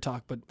gear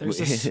talk. But there's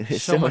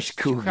just so much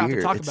cool crap gear.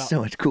 to talk it's about. So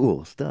much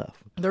cool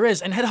stuff. There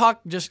is. And Head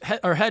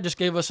just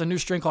gave us a new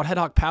string called Head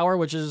Hawk Power,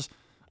 which is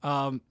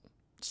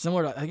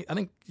similar to, I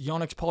think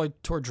Yonex Poly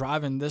Tour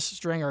Drive and this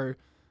string are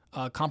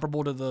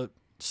comparable to the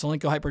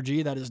Solinco Hyper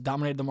G that has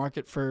dominated the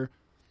market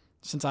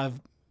since I've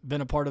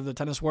been a part of the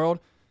tennis world.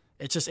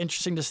 It's just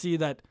interesting to see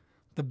that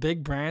the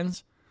big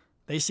brands,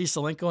 they see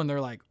Solinco and they're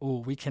like, "Oh,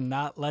 we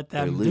cannot let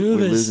them do this.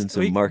 We're losing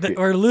some market.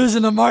 We're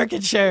losing the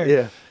market share."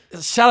 Yeah.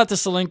 Shout out to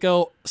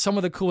Solinco, some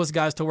of the coolest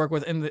guys to work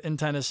with in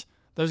tennis.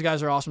 Those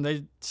guys are awesome.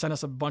 They sent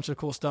us a bunch of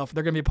cool stuff.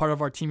 They're going to be a part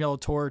of our Team Yellow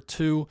Tour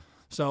too.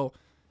 So,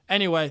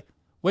 anyway,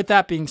 with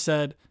that being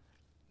said,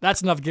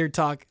 that's enough gear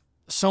talk.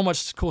 So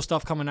much cool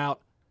stuff coming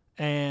out.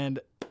 And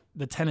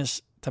the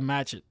tennis to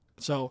match it.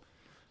 So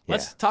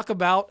let's talk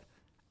about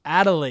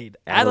Adelaide.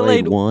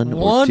 Adelaide 1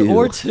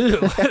 or 2.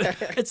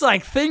 It's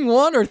like thing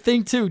 1 or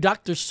thing 2,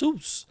 Dr.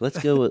 Seuss. Let's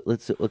go with,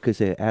 let's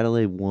say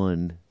Adelaide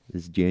 1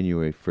 is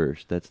January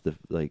 1st. That's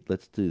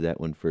let's do that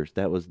one first.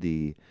 That was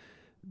the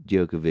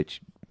Djokovic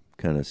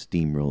kind of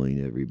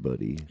steamrolling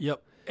everybody.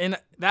 Yep. And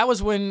that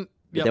was when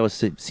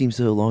it seems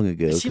so long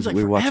ago. It seems like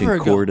we were watching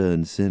ago. Korda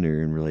and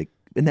Sinner and we're like,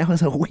 and that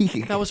was a week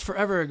ago. That was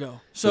forever ago.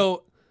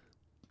 So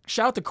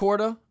shout out to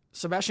Korda.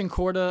 Sebastian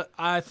Korda,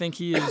 I think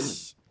he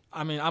is,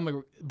 I'm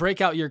a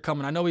breakout year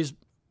coming. I know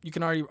you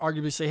can already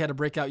arguably say he had a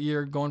breakout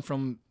year going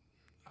from,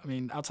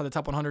 outside the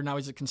top 100, now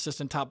he's a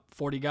consistent top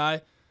 40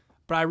 guy.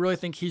 But I really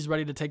think he's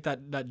ready to take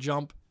that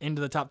jump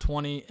into the top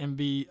 20 and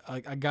be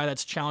a guy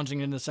that's challenging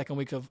in the second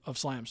week of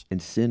slams.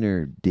 And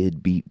Sinner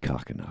did beat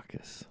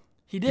Kokkinakis.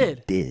 He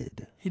did.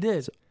 He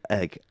did. So,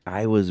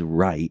 I was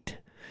right.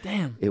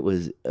 Damn. It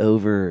was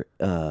over,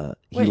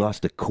 he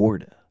lost to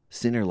Korda.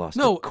 Sinner lost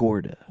to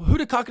Korda. Who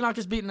did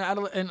Kokkinakis beat in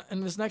Adelaide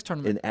in this next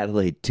tournament? In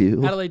Adelaide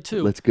 2. Adelaide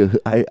 2. Let's go.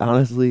 I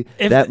honestly,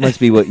 that must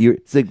be what you're.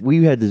 It's like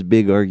we had this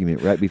big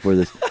argument right before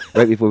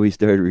we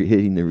started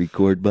hitting the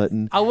record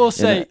button. I will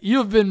say you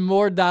have been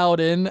more dialed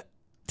in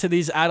to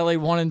these Adelaide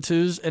 1 and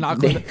 2s in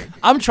Auckland.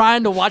 I'm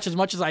trying to watch as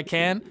much as I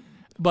can,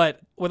 but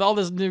with all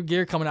this new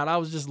gear coming out, I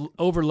was just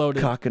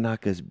overloaded.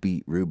 Kokkinakis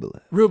beat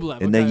Rublev.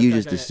 And then you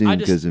just assumed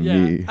because of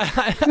me.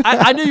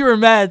 I knew you were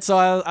mad, so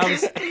I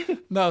was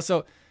no.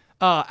 So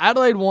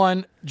Adelaide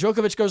 1,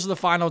 Djokovic goes to the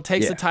final,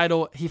 takes the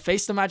title. He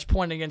faced the match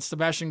point against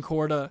Sebastian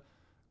Korda.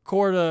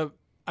 Korda,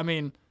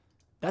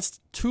 that's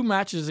 2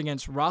 matches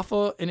against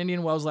Rafa in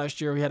Indian Wells last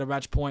year. He had a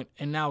match point,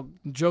 and now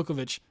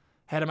Djokovic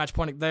had a match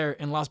point there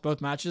and lost both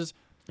matches.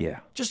 Yeah,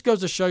 just goes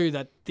to show you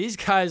that these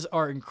guys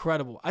are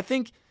incredible. I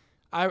think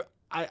I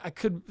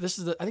think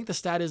the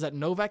stat is that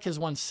Novak has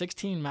won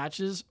 16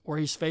 matches where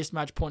he's faced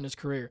match point in his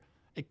career.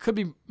 It could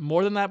be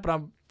more than that, but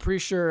I'm pretty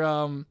sure.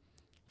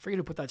 Forget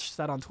to put that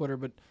stat on Twitter,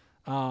 but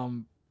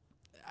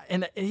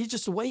and he's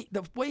just the way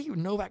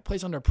Novak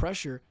plays under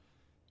pressure,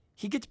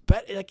 he gets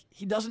better. Like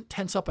he doesn't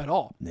tense up at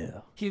all.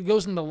 Yeah, he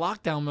goes into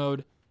lockdown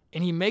mode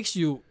and he makes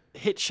you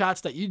hit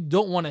shots that you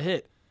don't want to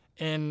hit.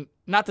 And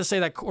not to say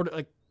that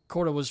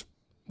Korda was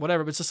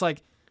whatever, but it's just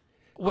like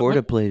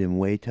Korda played him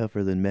way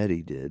tougher than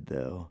Medi did,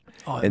 though.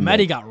 Oh, and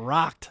Medi got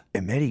rocked.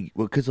 And Medi,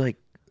 well, because, like,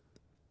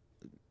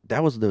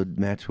 that was the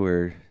match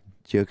where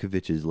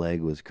Djokovic's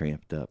leg was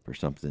cramped up or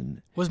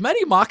something. Was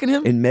Medi mocking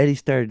him? And Medi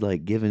started,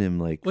 like, giving him,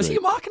 like... Was he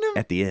mocking him?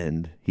 At the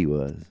end, he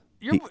was.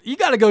 You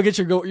got to go get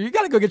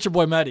your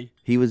boy Medi.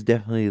 He was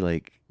definitely,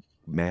 like,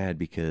 mad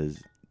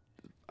because...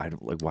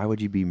 why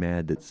would you be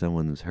mad that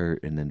someone was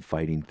hurt and then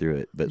fighting through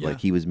it? But, like,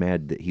 he was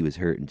mad that he was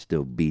hurt and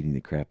still beating the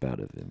crap out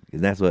of him.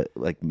 And that's what,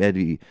 like,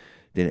 Medi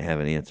didn't have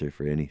an answer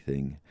for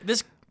anything.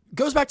 This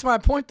goes back to my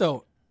point,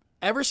 though.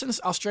 Ever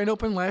since Australian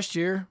Open last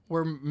year,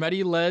 where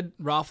Medi led,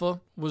 Rafa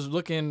was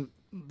looking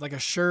like a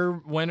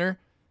sure winner,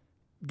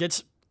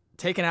 gets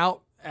taken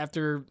out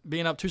after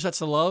being up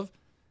 2-0,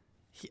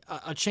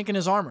 a chink in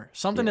his armor.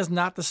 Something is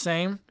not the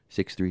same.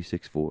 6-3,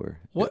 6-4.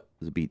 What? It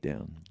was a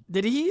beatdown.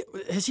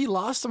 Has he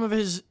lost some of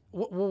his,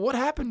 what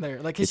happened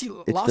there? Like, it's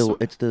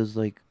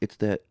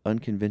that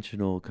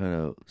unconventional kind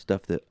of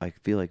stuff that I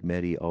feel like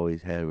Medi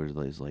always had, where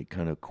there's like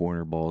kind of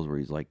corner balls where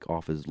he's like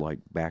off his like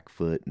back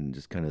foot and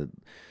just kind of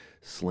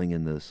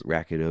slinging this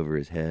racket over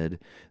his head.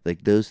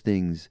 Like those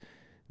things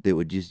that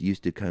would just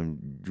used to come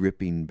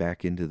dripping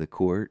back into the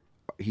court.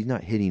 He's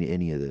not hitting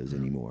any of those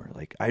anymore.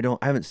 Like I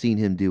haven't seen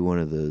him do one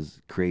of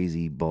those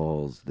crazy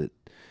balls that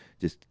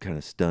just kind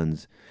of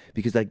stuns,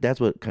 because like that's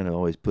what kind of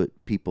always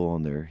put people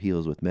on their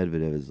heels with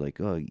Medvedev, is like,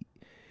 oh,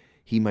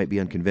 he might be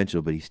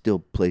unconventional, but he still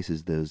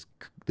places those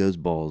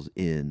balls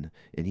in.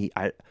 And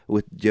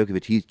with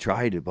Djokovic, he's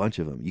tried a bunch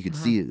of them. You could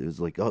see it. It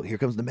was like, oh, here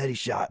comes the Medi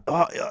shot.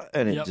 Oh, yeah.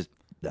 And it just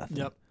nothing.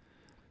 Yep.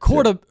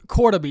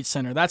 Korda beat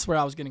center. That's where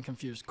I was getting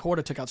confused.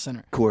 Korda took out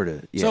center.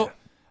 Korda, yeah.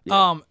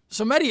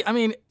 So Medi, I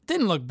mean,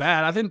 didn't look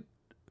bad. I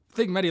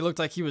think Medi looked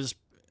like he was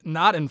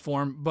not in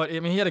form, but I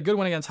mean, he had a good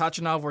win against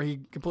Khachanov where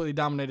he completely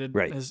dominated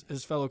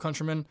his fellow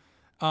countryman.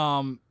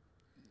 I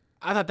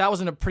thought that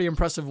was a pretty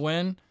impressive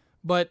win,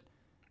 but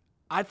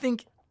I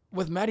think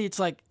with Medi, it's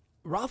like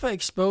Rafa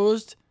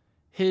exposed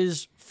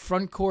his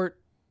front court.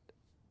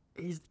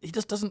 He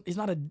just doesn't. He's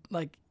not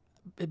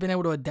been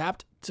able to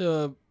adapt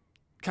to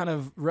kind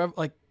of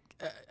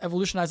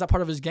evolutionize that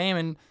part of his game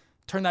and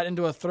turn that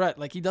into a threat.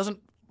 Like he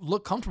doesn't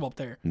look comfortable up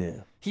there.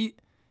 Yeah.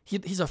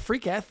 He's a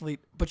freak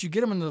athlete, but you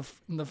get him in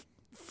the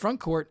front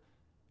court,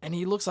 and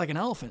he looks like an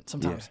elephant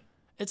sometimes.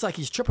 Yeah. It's like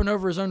he's tripping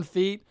over his own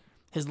feet.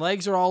 His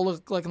legs are all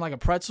looking like a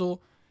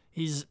pretzel.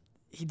 He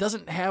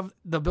doesn't have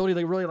the ability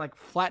to really like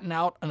flatten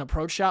out an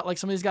approach shot like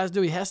some of these guys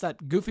do. He has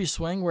that goofy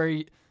swing where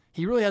he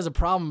really has a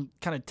problem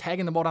kind of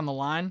tagging the ball down the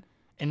line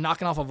and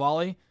knocking off a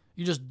volley.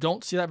 You just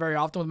don't see that very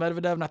often with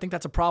Medvedev, and I think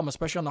that's a problem,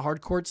 especially on the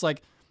hard courts.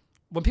 Like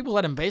when people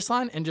let him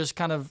baseline and just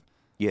kind of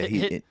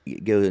he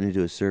goes into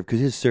his serve, because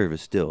his serve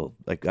is still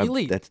like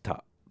elite. That's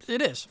top. It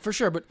is for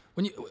sure, but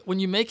when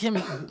you make him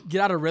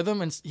get out of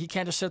rhythm and he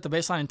can't just sit at the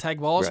baseline and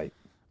tag balls, right.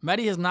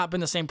 Medi has not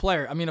been the same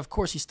player. I mean, of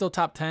course, he's still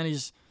top 10.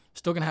 He's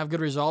still going to have good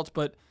results,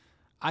 but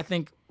I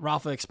think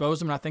Rafa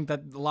exposed him, and I think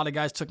that a lot of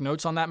guys took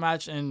notes on that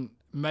match, and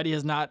Medi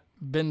has not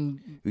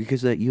been...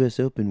 Because that U.S.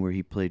 Open where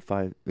he played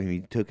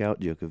he took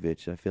out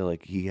Djokovic, I feel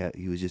like he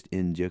was just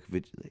in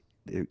Djokovic.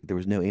 There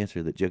was no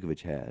answer that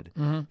Djokovic had.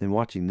 Mm-hmm. Then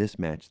watching this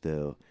match,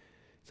 though,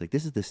 it's like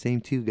this is the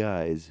same two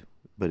guys,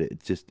 but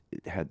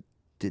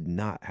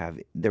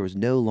there was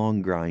no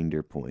long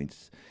grinder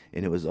points,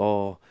 and there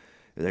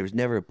was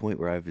never a point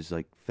where I was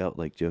like felt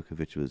like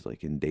Djokovic was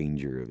like in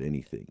danger of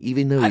anything,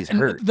 even though he's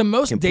hurt. The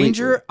most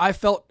danger I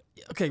felt,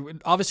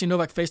 obviously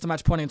Novak faced a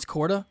match point against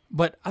Korda,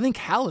 but I think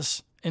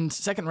Hallis in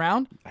second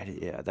round.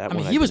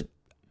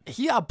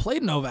 He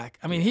outplayed Novak.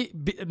 I mean,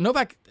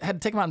 Novak had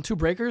to take him out in 2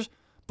 breakers,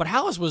 but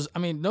Hallis was,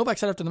 Novak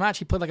said after the match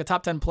he played like a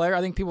top 10 player.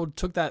 I think people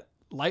took that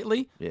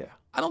lightly. Yeah.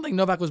 I don't think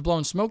Novak was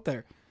blowing smoke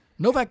there.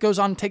 Novak goes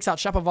on, takes out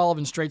Shapovalov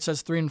in straight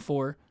sets 3 and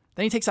 4.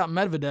 Then he takes out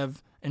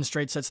Medvedev in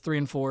straight sets 3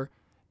 and 4.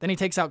 Then he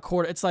takes out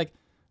Korda. It's like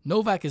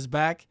Novak is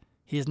back.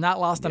 He has not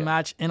lost a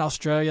match in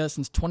Australia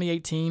since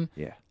 2018.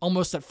 Yeah.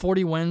 Almost at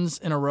 40 wins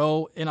in a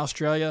row in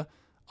Australia.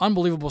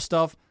 Unbelievable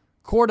stuff.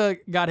 Korda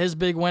got his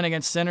big win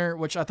against Sinner,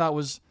 which I thought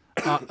was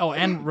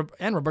and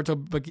Roberto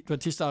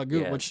Bautista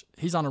Agut, which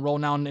he's on a roll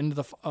now and into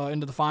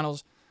the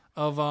finals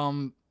of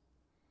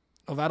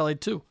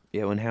Adelaide too.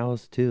 Yeah, when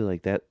Hallis too,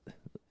 like that.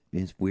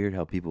 It's weird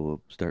how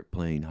people start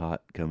playing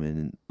hot, come in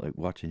and like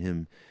watching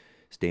him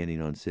standing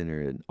on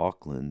center in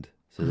Auckland.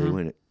 So they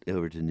went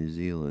over to New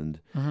Zealand,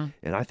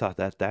 and I thought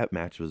that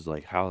match was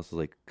like Hallis,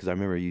 like, because I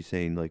remember you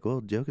saying like,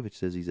 well, Djokovic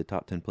says he's a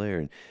top 10 player,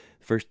 and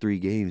the first 3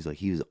 games like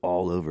he was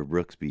all over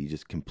Brooksby,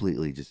 just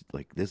completely, just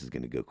like this is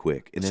going to go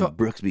quick, and then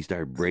Brooksby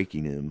started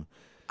breaking him.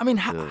 I mean,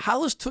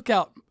 Hallis took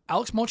out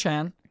Alex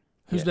Molchan,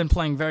 who's been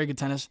playing very good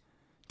tennis,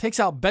 takes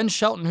out Ben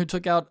Shelton, who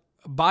took out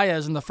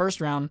Baez in the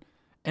first round,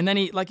 and then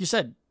he, like you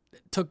said,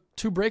 took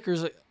 2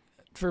 breakers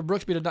for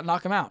Brooksby to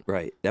knock him out.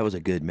 Right. That was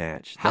a good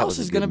match. House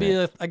is going to be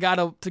a guy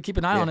to keep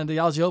an eye on in the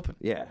Aussie Open.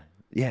 Yeah.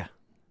 Yeah.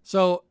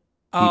 So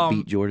he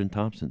beat Jordan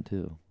Thompson,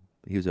 too.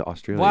 He was an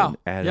Australian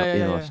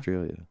in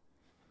Australia.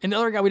 And the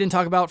other guy we didn't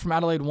talk about from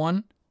Adelaide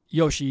 1,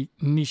 Yoshi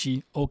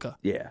Nishioka.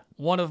 Yeah.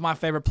 One of my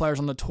favorite players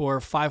on the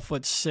tour,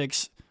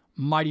 5'6",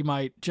 mighty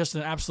might, just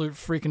an absolute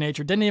freak of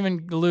nature. Didn't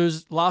even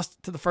lose,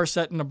 lost to the first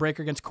set in a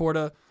breaker against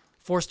Korda,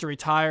 forced to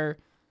retire.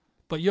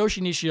 But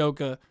Yoshi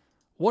Nishioka,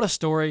 what a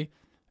story.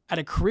 At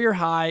a career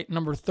high,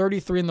 number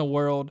 33 in the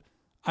world.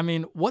 I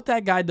mean, what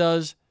that guy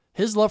does,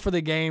 his love for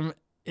the game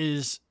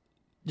is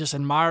just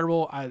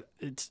admirable.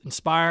 It's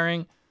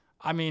inspiring.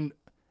 I mean,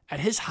 at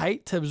his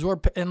height to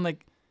absorb, and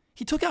like,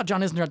 he took out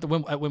John Isner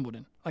at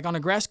Wimbledon. Like on a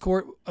grass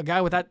court, a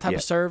guy with that type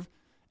of serve,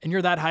 and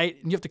you're that height,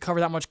 and you have to cover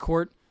that much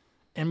court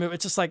and move.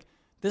 It's just like,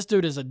 this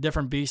dude is a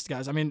different beast,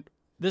 guys. I mean,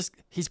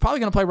 he's probably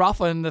going to play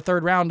Rafa in the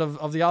third round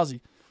of the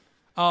Aussie.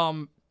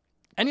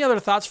 Any other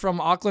thoughts from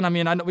Auckland? I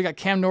mean, I know we got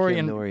Cam Norrie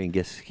and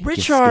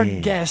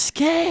Richard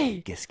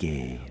Gasquet.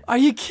 Are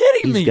you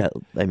kidding me?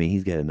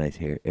 He's got a nice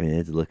hair. I mean,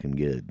 it's looking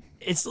good.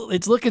 It's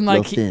looking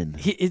like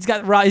he's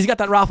got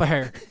that Rafa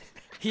hair.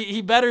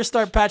 He better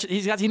start patching.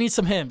 He needs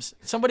some hymns.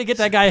 Somebody get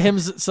that guy a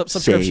hymns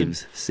subscription.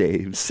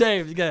 Saves.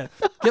 Yeah.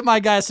 Get my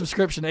guy a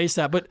subscription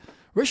ASAP. But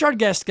Richard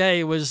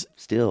Gasquet was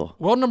still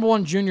world number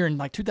 1 junior in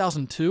like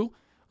 2002,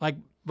 like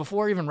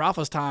before even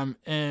Rafa's time,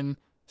 and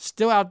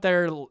still out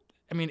there.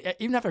 I mean,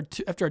 even after a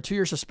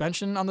 2-year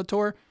suspension on the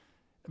tour,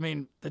 I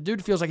mean, the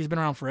dude feels like he's been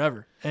around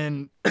forever.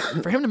 And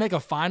for him to make a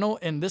final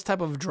in this type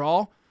of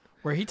draw,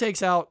 where he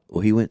takes out.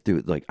 Well, he went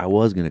through, like, I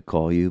was going to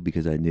call you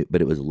because I knew,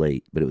 but it was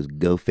late. But it was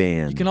Go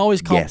Fan. You can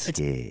always call.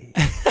 Gasquet.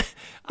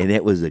 And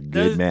it was a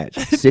good match.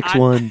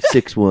 6-1,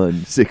 6-1,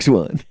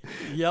 6-1.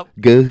 Yep.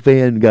 Go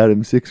Fan got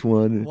him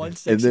 6-1.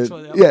 1-6,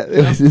 6-1. Yep. Yeah,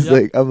 it was just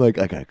like, I'm like,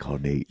 I got to call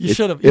Nate. You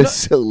should have. It's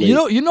so late.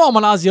 You know I'm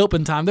on Aussie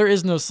Open time. There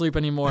is no sleep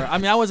anymore. I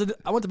mean, I went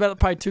to bed at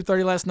probably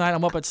 2:30 last night.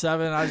 I'm up at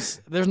 7.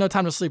 There's no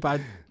time to sleep.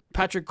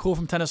 Patrick Cool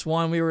from Tennis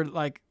One, we were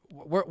like,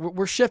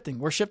 we're shifting.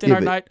 We're shifting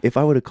our night. If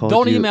I would have called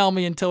Don't email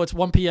me until it's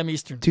 1 p.m.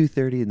 Eastern.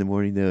 2:30 in the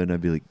morning, though, and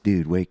I'd be like,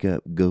 dude, wake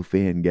up. Go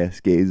Fan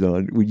Gasquet's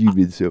on. Would you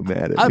been so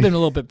mad at me? I've been a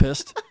little bit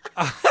pissed.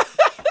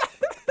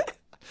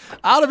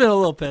 I would have been a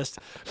little pissed.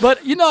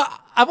 But, you know,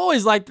 I've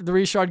always liked the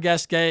Richard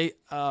Gasquet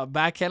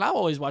backhand. I've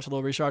always watched a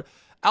little Richard.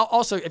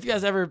 Also, if you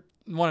guys ever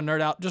want to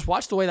nerd out, just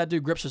watch the way that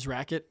dude grips his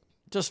racket.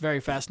 Just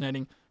very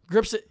fascinating.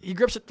 He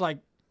grips it like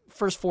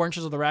first 4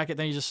 inches of the racket,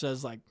 then he just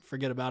says, like,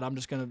 forget about it. I'm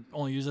just going to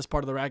only use this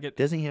part of the racket.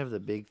 Doesn't he have the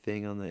big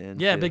thing on the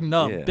end? Yeah, too? Big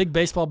nub. Yeah. Big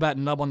baseball bat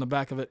nub on the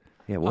back of it.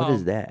 Yeah, what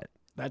is that?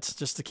 That's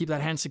just to keep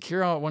that hand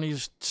secure when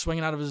he's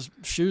swinging out of his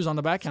shoes on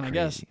the backhand, I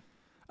guess.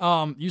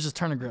 Uses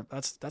Turner grip.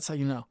 That's how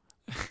you know.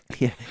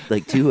 Yeah,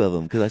 like 2 of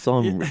them, because I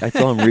saw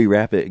him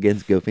re-wrap it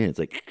against GoFan. It's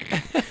like,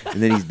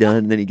 and then he's done,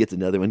 and then he gets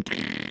another one.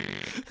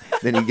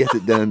 Then he gets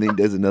it done, then he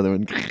does another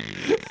one.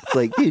 It's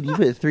like, dude, you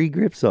put 3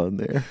 grips on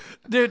there.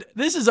 Dude,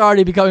 this is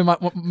already becoming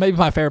maybe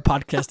my favorite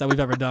podcast that we've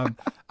ever done.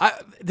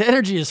 The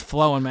energy is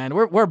flowing, man.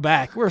 We're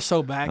back. We're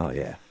so back. Oh,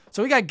 yeah.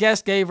 So we got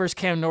Gasquet versus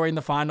Cam Norrie in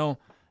the final.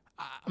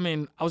 I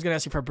mean, I was going to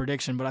ask you for a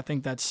prediction, but I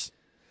think that's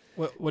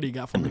what do you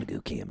got for me? I'm going to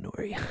go Cam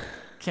Norrie.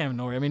 Cam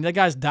Norrie. I mean, that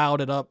guy's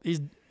dialed it up.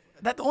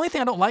 The only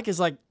thing I don't like is,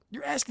 like,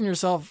 you're asking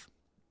yourself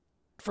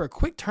for a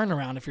quick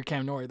turnaround if you're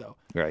Cam Norrie, though.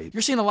 Right.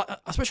 You're seeing a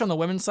lot, especially on the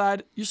women's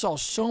side. You saw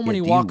so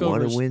many do walkovers. You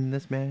want to win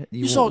this match?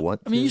 You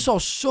saw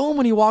so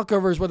many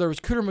walkovers, whether it was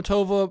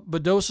Kudermetova,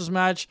 Badosa's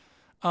match.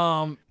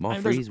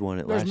 Monfils won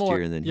it last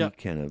year, and then he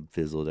kind of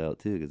fizzled out,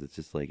 too, because it's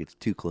just like, it's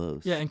too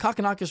close. Yeah, and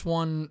Kokkinakis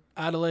won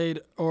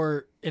Adelaide,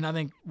 and I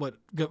think,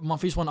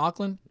 Monfils won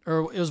Auckland?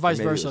 Or it was vice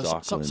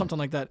versa, something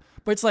like that.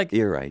 But it's like...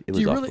 You're right, it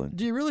was Auckland.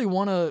 Do you really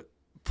want to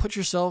put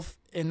yourself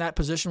in that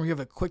position where you have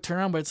a quick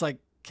turnaround? But it's like,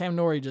 Cam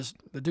Norrie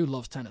the dude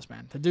loves tennis,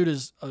 man. The dude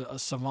is a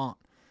savant.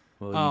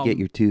 Well, you get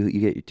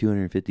your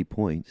 250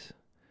 points.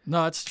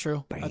 No, that's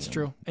true. Bam. That's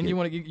true. And you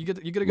get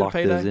a good Lock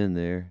payday. those in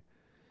there.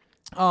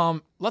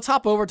 Let's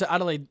hop over to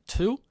Adelaide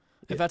 2.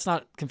 If that's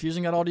not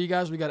confusing at all to you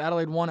guys, we got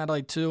Adelaide 1,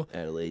 Adelaide 2.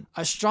 Adelaide.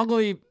 I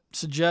strongly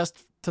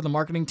suggest to the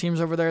marketing teams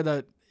over there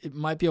that it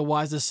might be a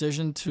wise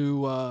decision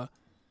to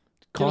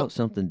call it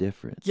something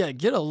different. Yeah,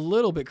 get a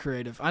little bit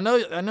creative. I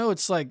know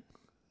it's like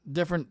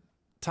different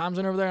times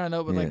over there. I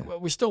know, but like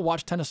we still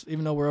watch tennis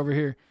even though we're over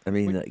here. I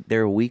mean, like,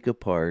 they're a week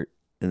apart,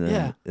 and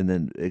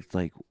then it's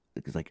like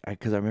because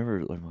I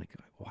remember I'm like,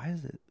 why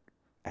is it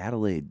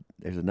Adelaide?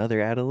 There's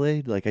another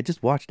Adelaide. Like, I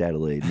just watched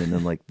Adelaide, and then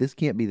I'm like, this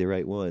can't be the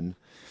right one.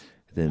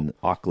 Then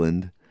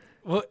Auckland.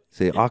 Well,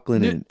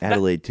 Auckland and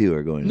Adelaide too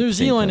are going. New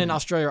Zealand and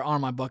Australia are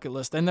on my bucket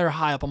list, and they're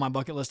high up on my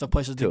bucket list of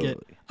places to get.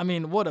 I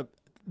mean,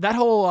 that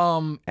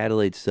whole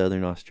Adelaide's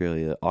southern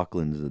Australia,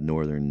 Auckland's the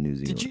northern New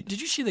Zealand.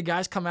 Did you see the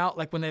guys come out,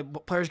 like when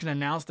players get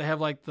announced, they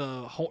have like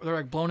they're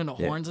like blown into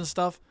horns and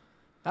stuff?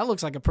 That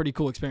looks like a pretty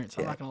cool experience.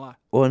 I'm not gonna lie.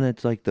 Well, and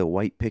it's like the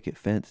white picket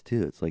fence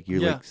too. It's like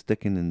you're like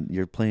sticking and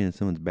you're playing in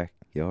someone's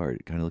backyard.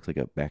 It kind of looks like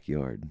a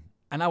backyard.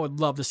 And I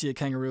would love to see a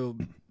kangaroo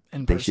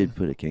in person. They should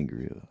put a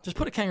kangaroo. Just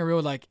put a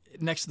kangaroo like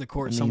next to the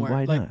court somewhere.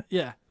 Why like, not?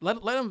 Yeah, let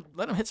him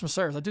hit some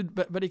serves. I do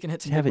bet he can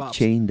hit some. Have it bops.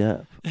 Chained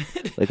up.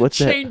 Like what's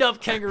that? Chained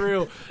up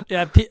kangaroo.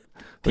 Yeah.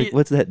 Like,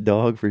 what's that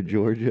dog for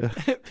Georgia?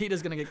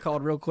 Peter's gonna get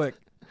called real quick.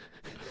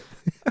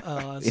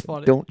 That's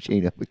funny. Don't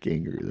chain up a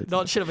kangaroo.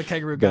 Don't chain up a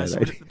kangaroo, guys.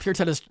 Pure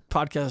tennis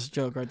podcast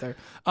joke right there.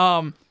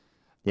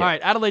 All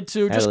right, Adelaide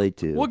 2. Adelaide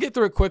 2. We'll get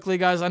through it quickly,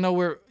 guys. I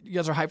know you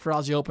guys are hyped for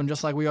Aussie Open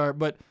just like we are,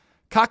 but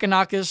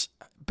Kakanakis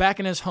back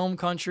in his home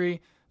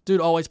country.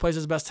 Dude always plays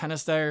his best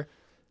tennis there.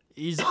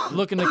 He's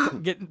looking to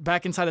get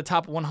back inside the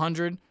top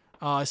 100,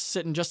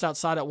 sitting just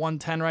outside at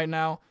 110 right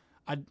now.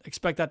 I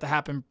expect that to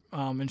happen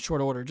in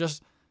short order.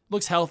 Just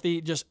looks healthy,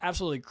 just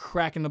absolutely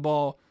cracking the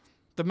ball.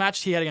 The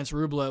match he had against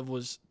Rublev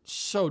was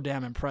so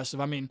damn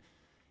impressive. I mean,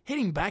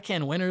 hitting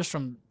backhand winners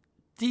from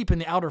deep in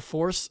the outer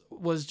force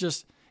was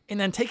just... And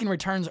then taking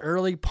returns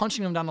early,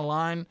 punching them down the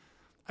line.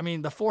 I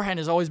mean, the forehand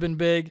has always been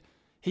big.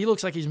 He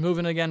looks like he's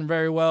moving again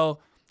very well.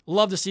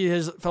 Love to see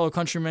his fellow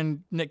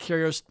countryman, Nick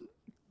Kyrgios,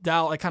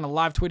 kind of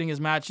live tweeting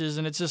his matches.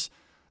 And it's just,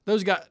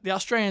 those guys, the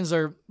Australians,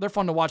 they're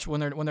fun to watch when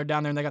they're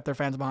down there and they got their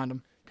fans behind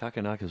them.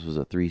 Kakanakis was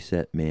a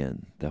 3-set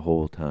man the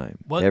whole time.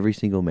 What? Every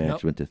single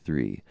match went to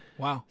 3.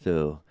 Wow.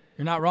 So...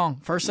 You're not wrong.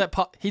 First set,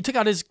 he took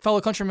out his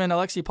fellow countryman,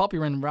 Alexei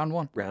Popyrin, in round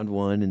 1. Round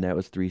 1, and that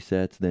was 3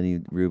 sets.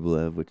 Then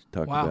Rublev, which we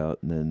talked about,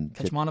 and then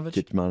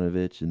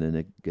Kecmanovic, and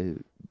then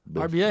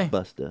RBA.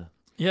 Busta.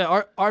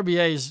 Yeah,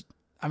 RBA is,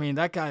 I mean,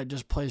 that guy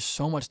just plays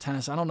so much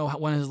tennis. I don't know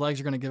when his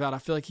legs are going to give out. I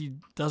feel like he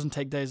doesn't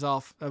take days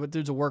off. But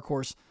dude's a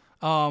workhorse.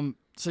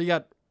 So you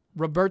got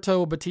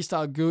Roberto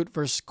Batista Agut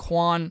versus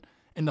Kwan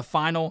in the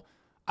final.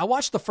 I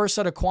watched the first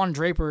set of Kwan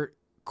Draper.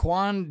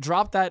 Kwan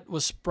dropped that,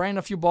 was spraying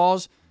a few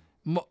balls.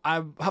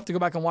 I have to go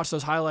back and watch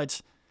those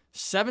highlights. He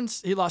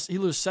lose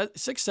 6-7,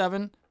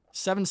 7-6,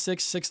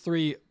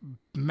 6-3.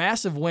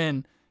 Massive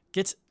win.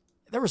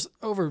 There was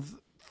over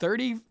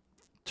 31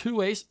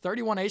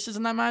 aces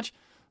in that match.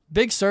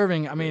 Big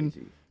serving. I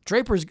mean,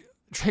 Draper's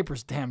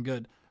damn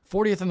good.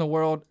 40th in the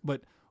world,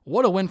 but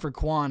what a win for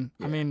Kwan.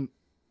 Yeah. I mean,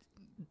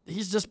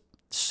 he's just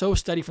so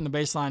steady from the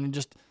baseline, and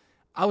just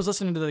I was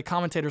listening to the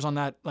commentators on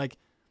that,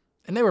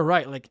 and they were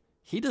right.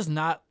 He does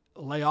not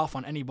lay off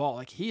on any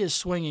ball. He is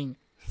swinging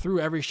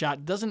through every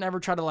shot. Doesn't ever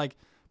try to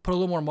put a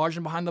little more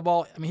margin behind the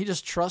ball. I mean, he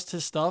just trusts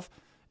his stuff,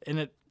 and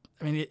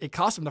it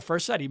cost him the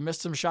first set. He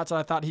missed some shots that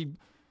I thought he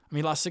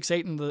lost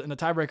 6-8 in the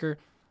tiebreaker.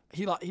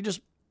 He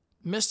just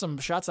missed some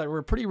shots that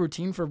were pretty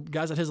routine for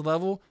guys at his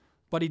level,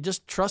 but he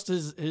just trusts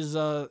his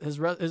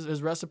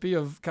recipe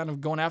of kind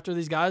of going after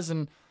these guys,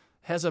 and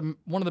has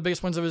one of the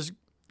biggest wins of his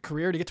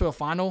career to get to a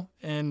final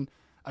and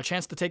a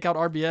chance to take out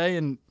RBA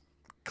and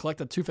collect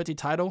a 250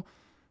 title.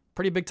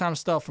 Pretty big time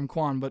stuff from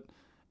Kwan, but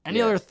any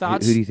other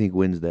thoughts? Who do you think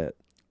wins that?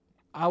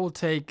 I will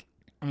take.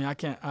 I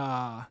can't.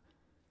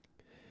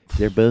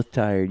 They're both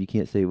tired. You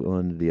can't say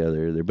one or the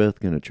other. They're both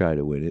going to try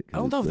to win it. I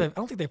don't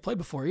think they've played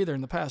before either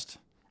in the past.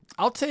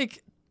 I'll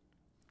take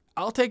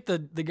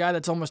the guy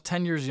that's almost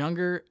 10 years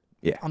younger.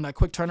 Yeah. On that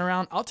quick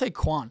turnaround, I'll take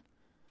Kwan.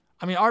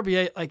 I mean,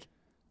 RBA,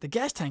 the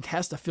gas tank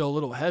has to feel a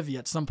little heavy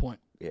at some point.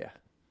 Yeah.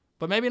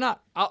 But maybe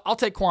not. I'll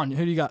take Kwan.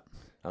 Who do you got?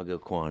 I'll go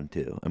Kwan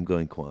too. I'm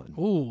going Kwan.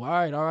 Ooh,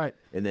 all right.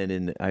 And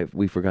then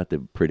we forgot to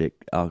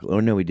predict.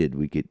 No, we did.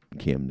 We get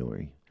Cam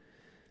Norrie.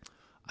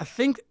 I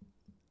think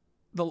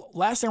the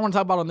last thing I want to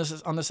talk about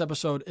on this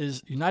episode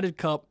is United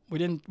Cup. We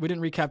didn't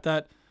recap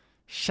that.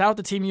 Shout out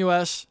to Team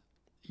US.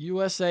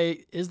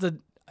 USA is the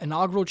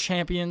inaugural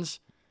champions.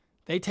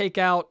 They take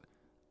out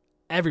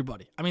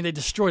everybody. I mean, they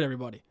destroyed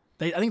everybody.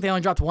 I think they only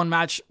dropped one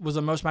match. Was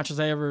the most matches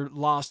they ever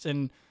lost,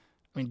 and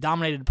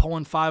dominated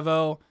Poland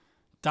 5-0.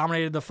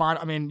 Dominated the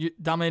final.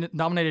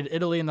 Dominated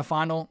Italy in the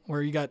final,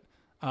 where you got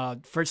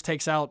Fritz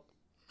takes out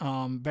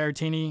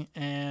Berrettini,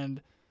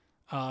 and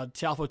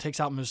Tiafoe takes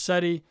out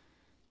Musetti.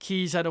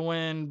 Keys had to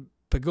win.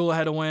 Pegula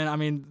had to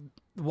win.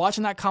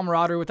 Watching that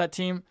camaraderie with that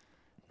team,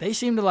 they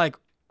seemed to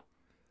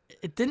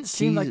it didn't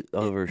seem like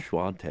over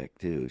Swiatek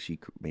too. She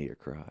made her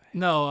cry.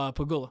 No,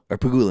 Pegula. Or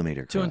Pegula made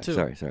her cry.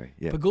 2-2. Sorry.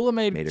 Yeah. Pegula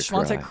made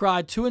Swiatek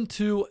cry.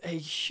 2-2. A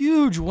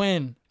huge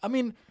win.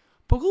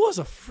 Pegula's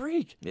a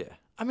freak. Yeah.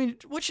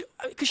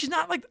 Because she's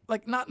not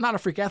not a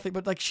freak athlete,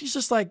 but she's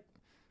just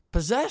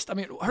possessed.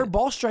 Her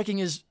ball striking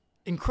is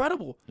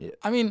incredible. Yeah.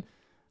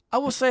 I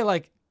will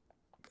say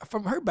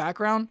from her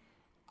background,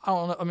 I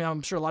don't know.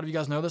 I'm sure a lot of you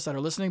guys know this that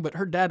are listening, but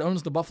her dad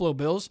owns the Buffalo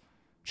Bills.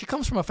 She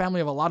comes from a family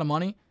of a lot of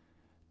money.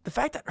 The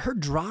fact that her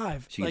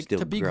drive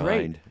to be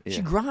great,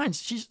 she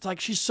grinds.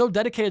 She's so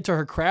dedicated to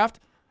her craft.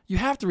 You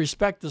have to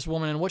respect this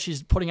woman and what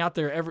she's putting out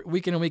there every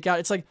week in and week out.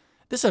 It's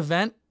this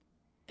event.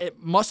 It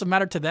must have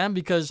mattered to them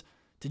because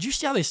did you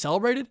see how they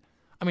celebrated?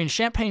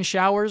 Champagne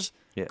showers,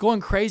 going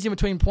crazy in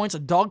between points, a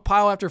dog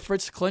pile after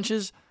Fritz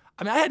clinches.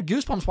 I had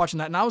goosebumps watching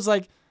that, and I was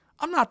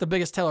I'm not the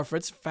biggest Taylor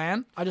Fritz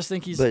fan. I just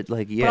think he's. But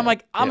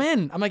I'm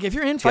in. If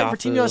you're in fighting for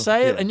Team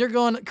USA and you're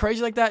going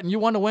crazy like that, and you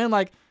want to win,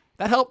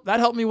 that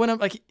helped me win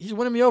him. He's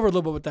winning me over a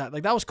little bit with that.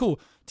 That was cool.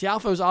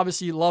 Tiafoe's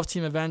obviously loves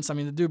team events.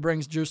 The dude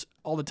brings juice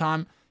all the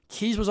time.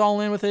 Keys was all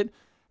in with it.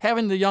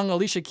 Having the young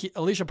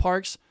Alicia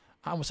Parks.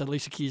 I almost said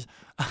Alicia Keys.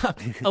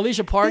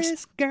 Alicia Parks.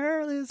 This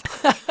girl is.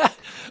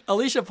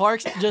 Alicia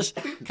Parks just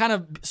kind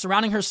of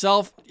surrounding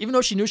herself, even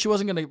though she knew she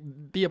wasn't going to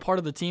be a part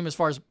of the team as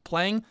far as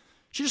playing.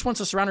 She just wants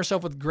to surround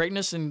herself with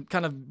greatness and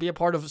kind of be a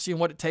part of seeing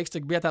what it takes to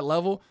be at that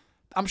level.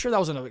 I'm sure that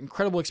was an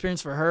incredible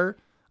experience for her.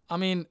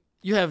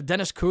 You have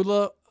Dennis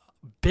Kudla,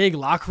 big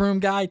locker room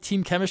guy,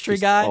 team chemistry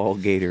guy. All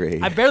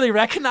Gatorade. I barely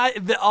recognize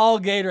all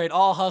Gatorade,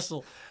 all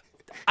hustle.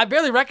 I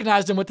barely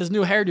recognized him with his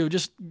new hairdo.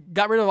 Just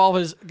got rid of all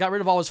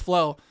his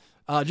flow.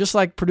 Just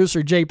like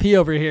producer JP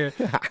over here.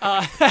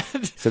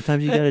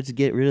 Sometimes you gotta just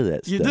get rid of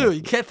that You stuff. do.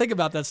 You can't think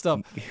about that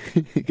stuff.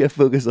 You gotta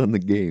focus on the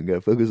game.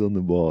 Gotta focus on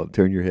the ball.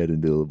 Turn your head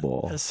into the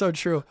ball. That's so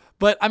true.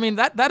 But, I mean,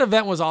 that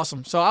event was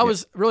awesome. So I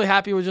was really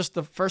happy with just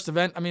the first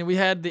event. I mean, we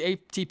had the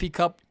ATP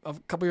Cup a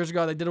couple years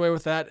ago. They did away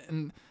with that,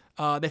 and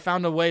they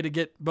found a way to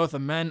get both the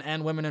men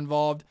and women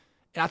involved.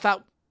 And I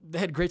thought they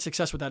had great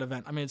success with that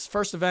event. I mean, it's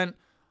first event.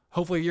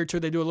 Hopefully a year or two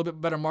they do a little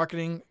bit better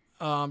marketing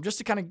just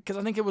to kind of – because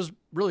I think it was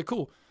really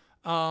cool.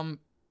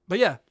 But,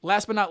 yeah,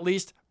 last but not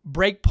least,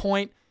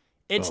 Breakpoint.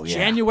 It's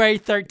January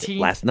 13th.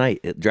 Last night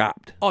it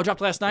dropped. Oh, it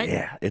dropped last night?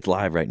 Yeah, it's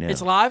live right now.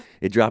 It's live?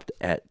 It dropped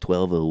at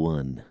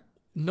 12:01.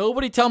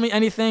 Nobody tell me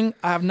anything.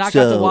 I have not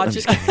got to watch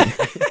it.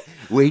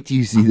 Wait till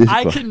you see this.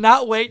 I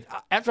cannot wait.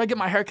 After I get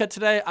my haircut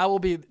today, I will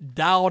be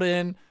dialed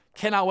in.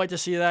 Cannot wait to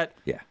see that.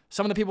 Yeah.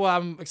 Some of the people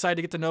I'm excited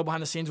to get to know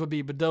behind the scenes would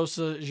be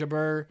Badosa,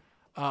 Jabeur,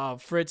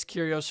 Fritz,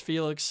 Kyrgios,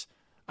 Felix.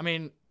 I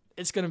mean,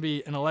 it's going to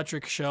be an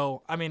electric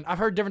show. I mean, I've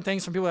heard different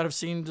things from people that have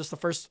seen just the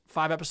first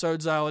 5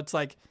 episodes. It's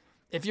like,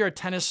 if you're a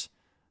tennis,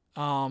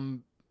 casual.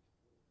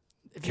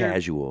 If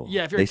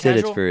you're they a said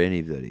casual, it's for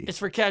anybody. It's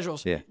for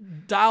casuals. Yeah.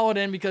 Dial it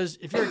in, because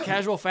if you're a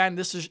casual fan,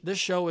 this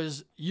show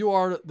is, you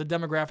are the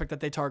demographic that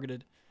they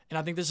targeted. And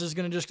I think this is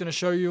just going to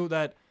show you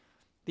that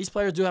these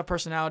players do have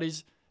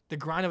personalities. The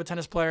grind of a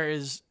tennis player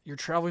is you're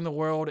traveling the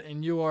world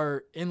and you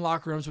are in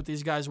locker rooms with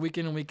these guys week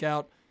in and week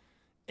out.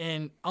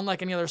 And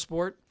unlike any other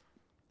sport,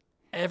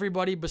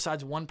 everybody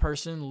besides one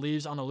person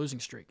leaves on a losing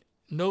streak.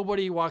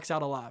 Nobody walks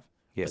out alive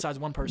besides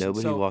one person.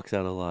 Nobody walks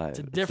out alive. It's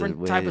a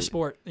different type of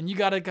sport. And you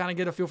got to kind of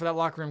get a feel for that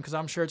locker room, because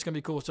I'm sure it's going to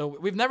be cool. So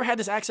we've never had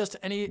this access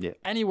to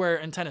anywhere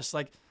in tennis.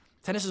 Like,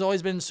 tennis has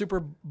always been super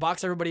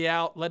box everybody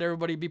out, let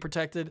everybody be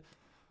protected.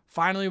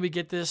 Finally, we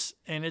get this,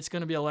 and it's going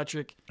to be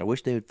electric. I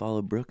wish they would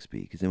follow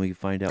Brooksby, because then we can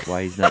find out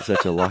why he's not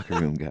such a locker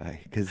room guy.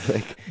 Because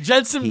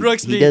Jensen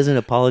Brooksby, he doesn't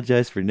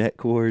apologize for net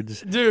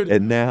cords, dude.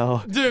 And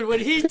now,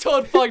 when he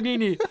told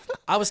Fognini,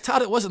 I was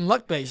taught it wasn't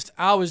luck based.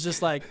 I was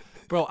just like,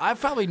 bro,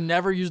 I've probably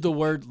never used the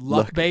word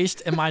luck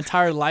based in my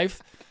entire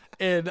life,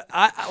 and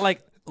I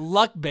like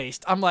luck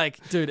based. I'm like,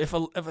 dude, if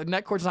a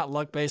net cord's not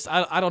luck based,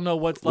 I don't know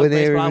what's luck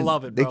based, but I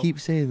love it, bro. They keep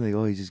saying like,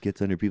 oh, he just gets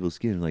under people's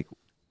skin. Like,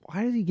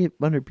 why does he get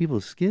under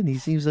people's skin? He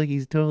seems like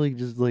he's totally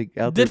just like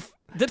out there.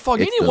 Did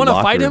Fognini want to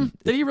fight him?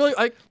 Did he really?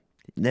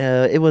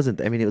 No, it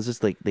wasn't. I mean, it was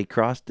just like they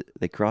crossed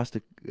across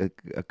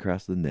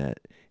the net,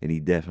 and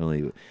he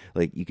definitely,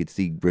 like, you could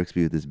see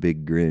Brooksby with this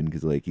big grin,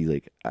 because like he's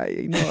like,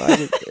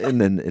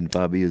 and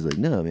Bobby was like,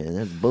 no, man,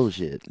 that's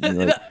bullshit.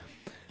 Like,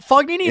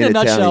 Fognini in a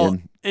nutshell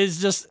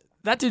is just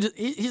that dude.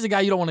 He's a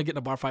guy you don't want to get in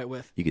a bar fight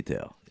with. You could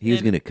tell he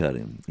was gonna cut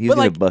him. He was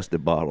gonna bust a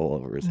bottle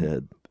over his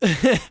head.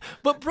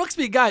 But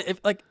Brooksby, guy,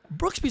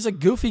 Brooksby's a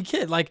goofy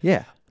kid. Like,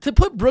 yeah. To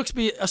put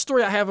Brooksby, a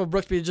story I have of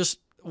Brooksby, just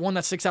one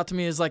that sticks out to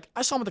me is like,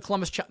 I saw him at the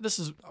Columbus. This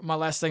is my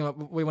last thing that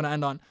we want to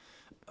end on.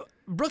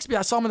 Brooksby,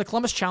 I saw him in the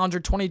Columbus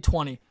Challenger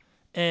 2020,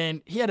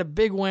 and he had a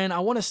big win. I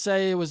want to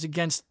say it was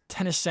against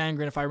Tennis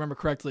Sangren, if I remember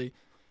correctly.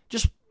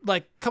 Just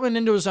like coming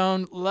into his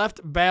own,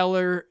 left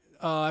Baylor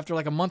after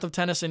like a month of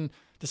tennis and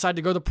decided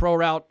to go the pro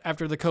route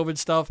after the COVID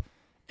stuff,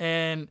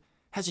 and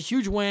has a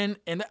huge win.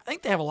 And I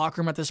think they have a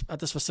locker room at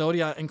this facility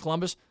in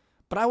Columbus.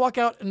 But I walk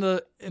out in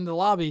the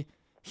lobby,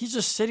 he's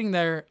just sitting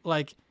there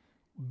like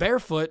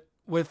barefoot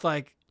with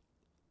like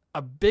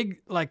a big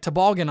like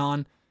toboggan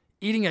on,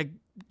 eating a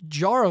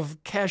jar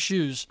of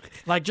cashews,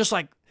 like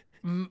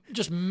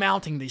just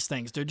mounting these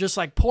things, dude. Just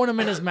like pouring them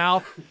in his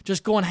mouth,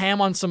 just going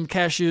ham on some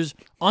cashews,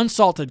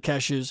 unsalted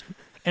cashews.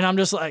 And I'm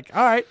just like,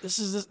 all right, this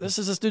is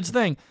this dude's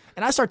thing.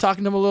 And I start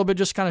talking to him a little bit,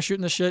 just kind of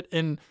shooting the shit.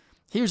 And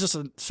he was just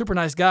a super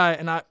nice guy,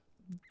 and I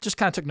just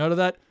kind of took note of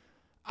that.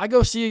 I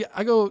go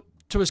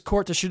to his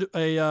court to shoot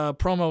a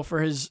promo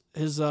for his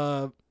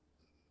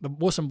the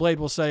Wilson Blade,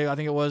 we'll say, I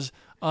think it was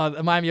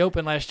the Miami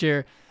Open last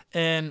year,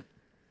 and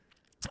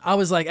I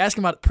was like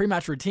asking about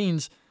pre-match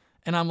routines,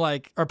 and I'm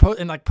like,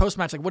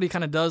 post-match, like what he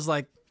kind of does,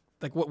 like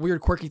what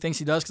weird quirky things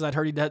he does, because I'd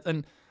heard he did,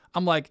 and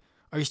I'm like,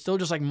 are you still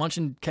just like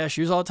munching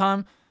cashews all the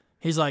time?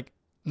 He's like,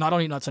 no, I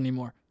don't eat nuts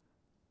anymore.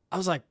 I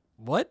was like,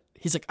 what?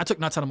 He's like, I took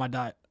nuts out of my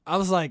diet. I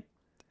was like,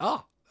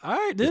 oh, all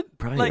right, dude.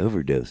 Probably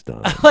overdosed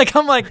on it.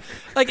 I'm like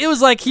it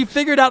was like he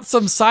figured out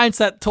some science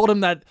that told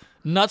him that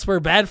nuts were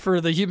bad for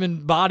the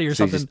human body or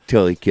something. He just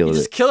totally killed it. He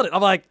just killed it.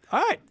 I'm like,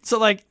 all right. So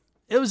like,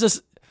 it was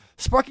just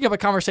sparking up a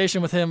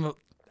conversation with him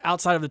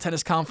outside of the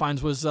tennis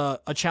confines was a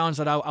challenge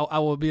that I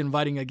will be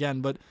inviting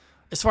again. But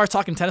as far as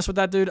talking tennis with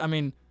that dude, I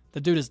mean, the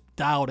dude is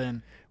dialed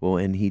in. Well,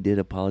 and he did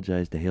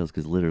apologize to Hales,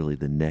 because literally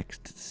the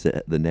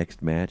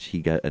next match, he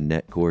got a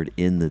net cord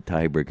in the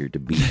tiebreaker to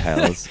beat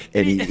Hales,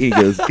 and he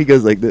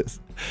goes like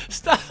this.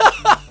 Stop.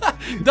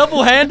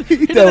 Double hand?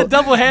 He did a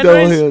double hand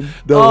raise?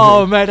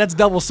 Man, that's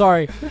double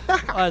sorry.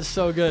 Oh, that's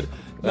so good.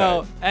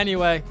 No,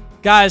 anyway,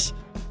 guys,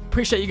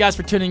 appreciate you guys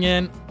for tuning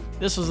in.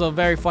 This was a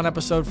very fun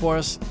episode for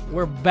us.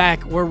 We're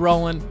back. We're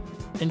rolling.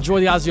 Enjoy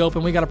the Aussie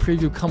Open. We got a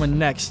preview coming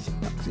next.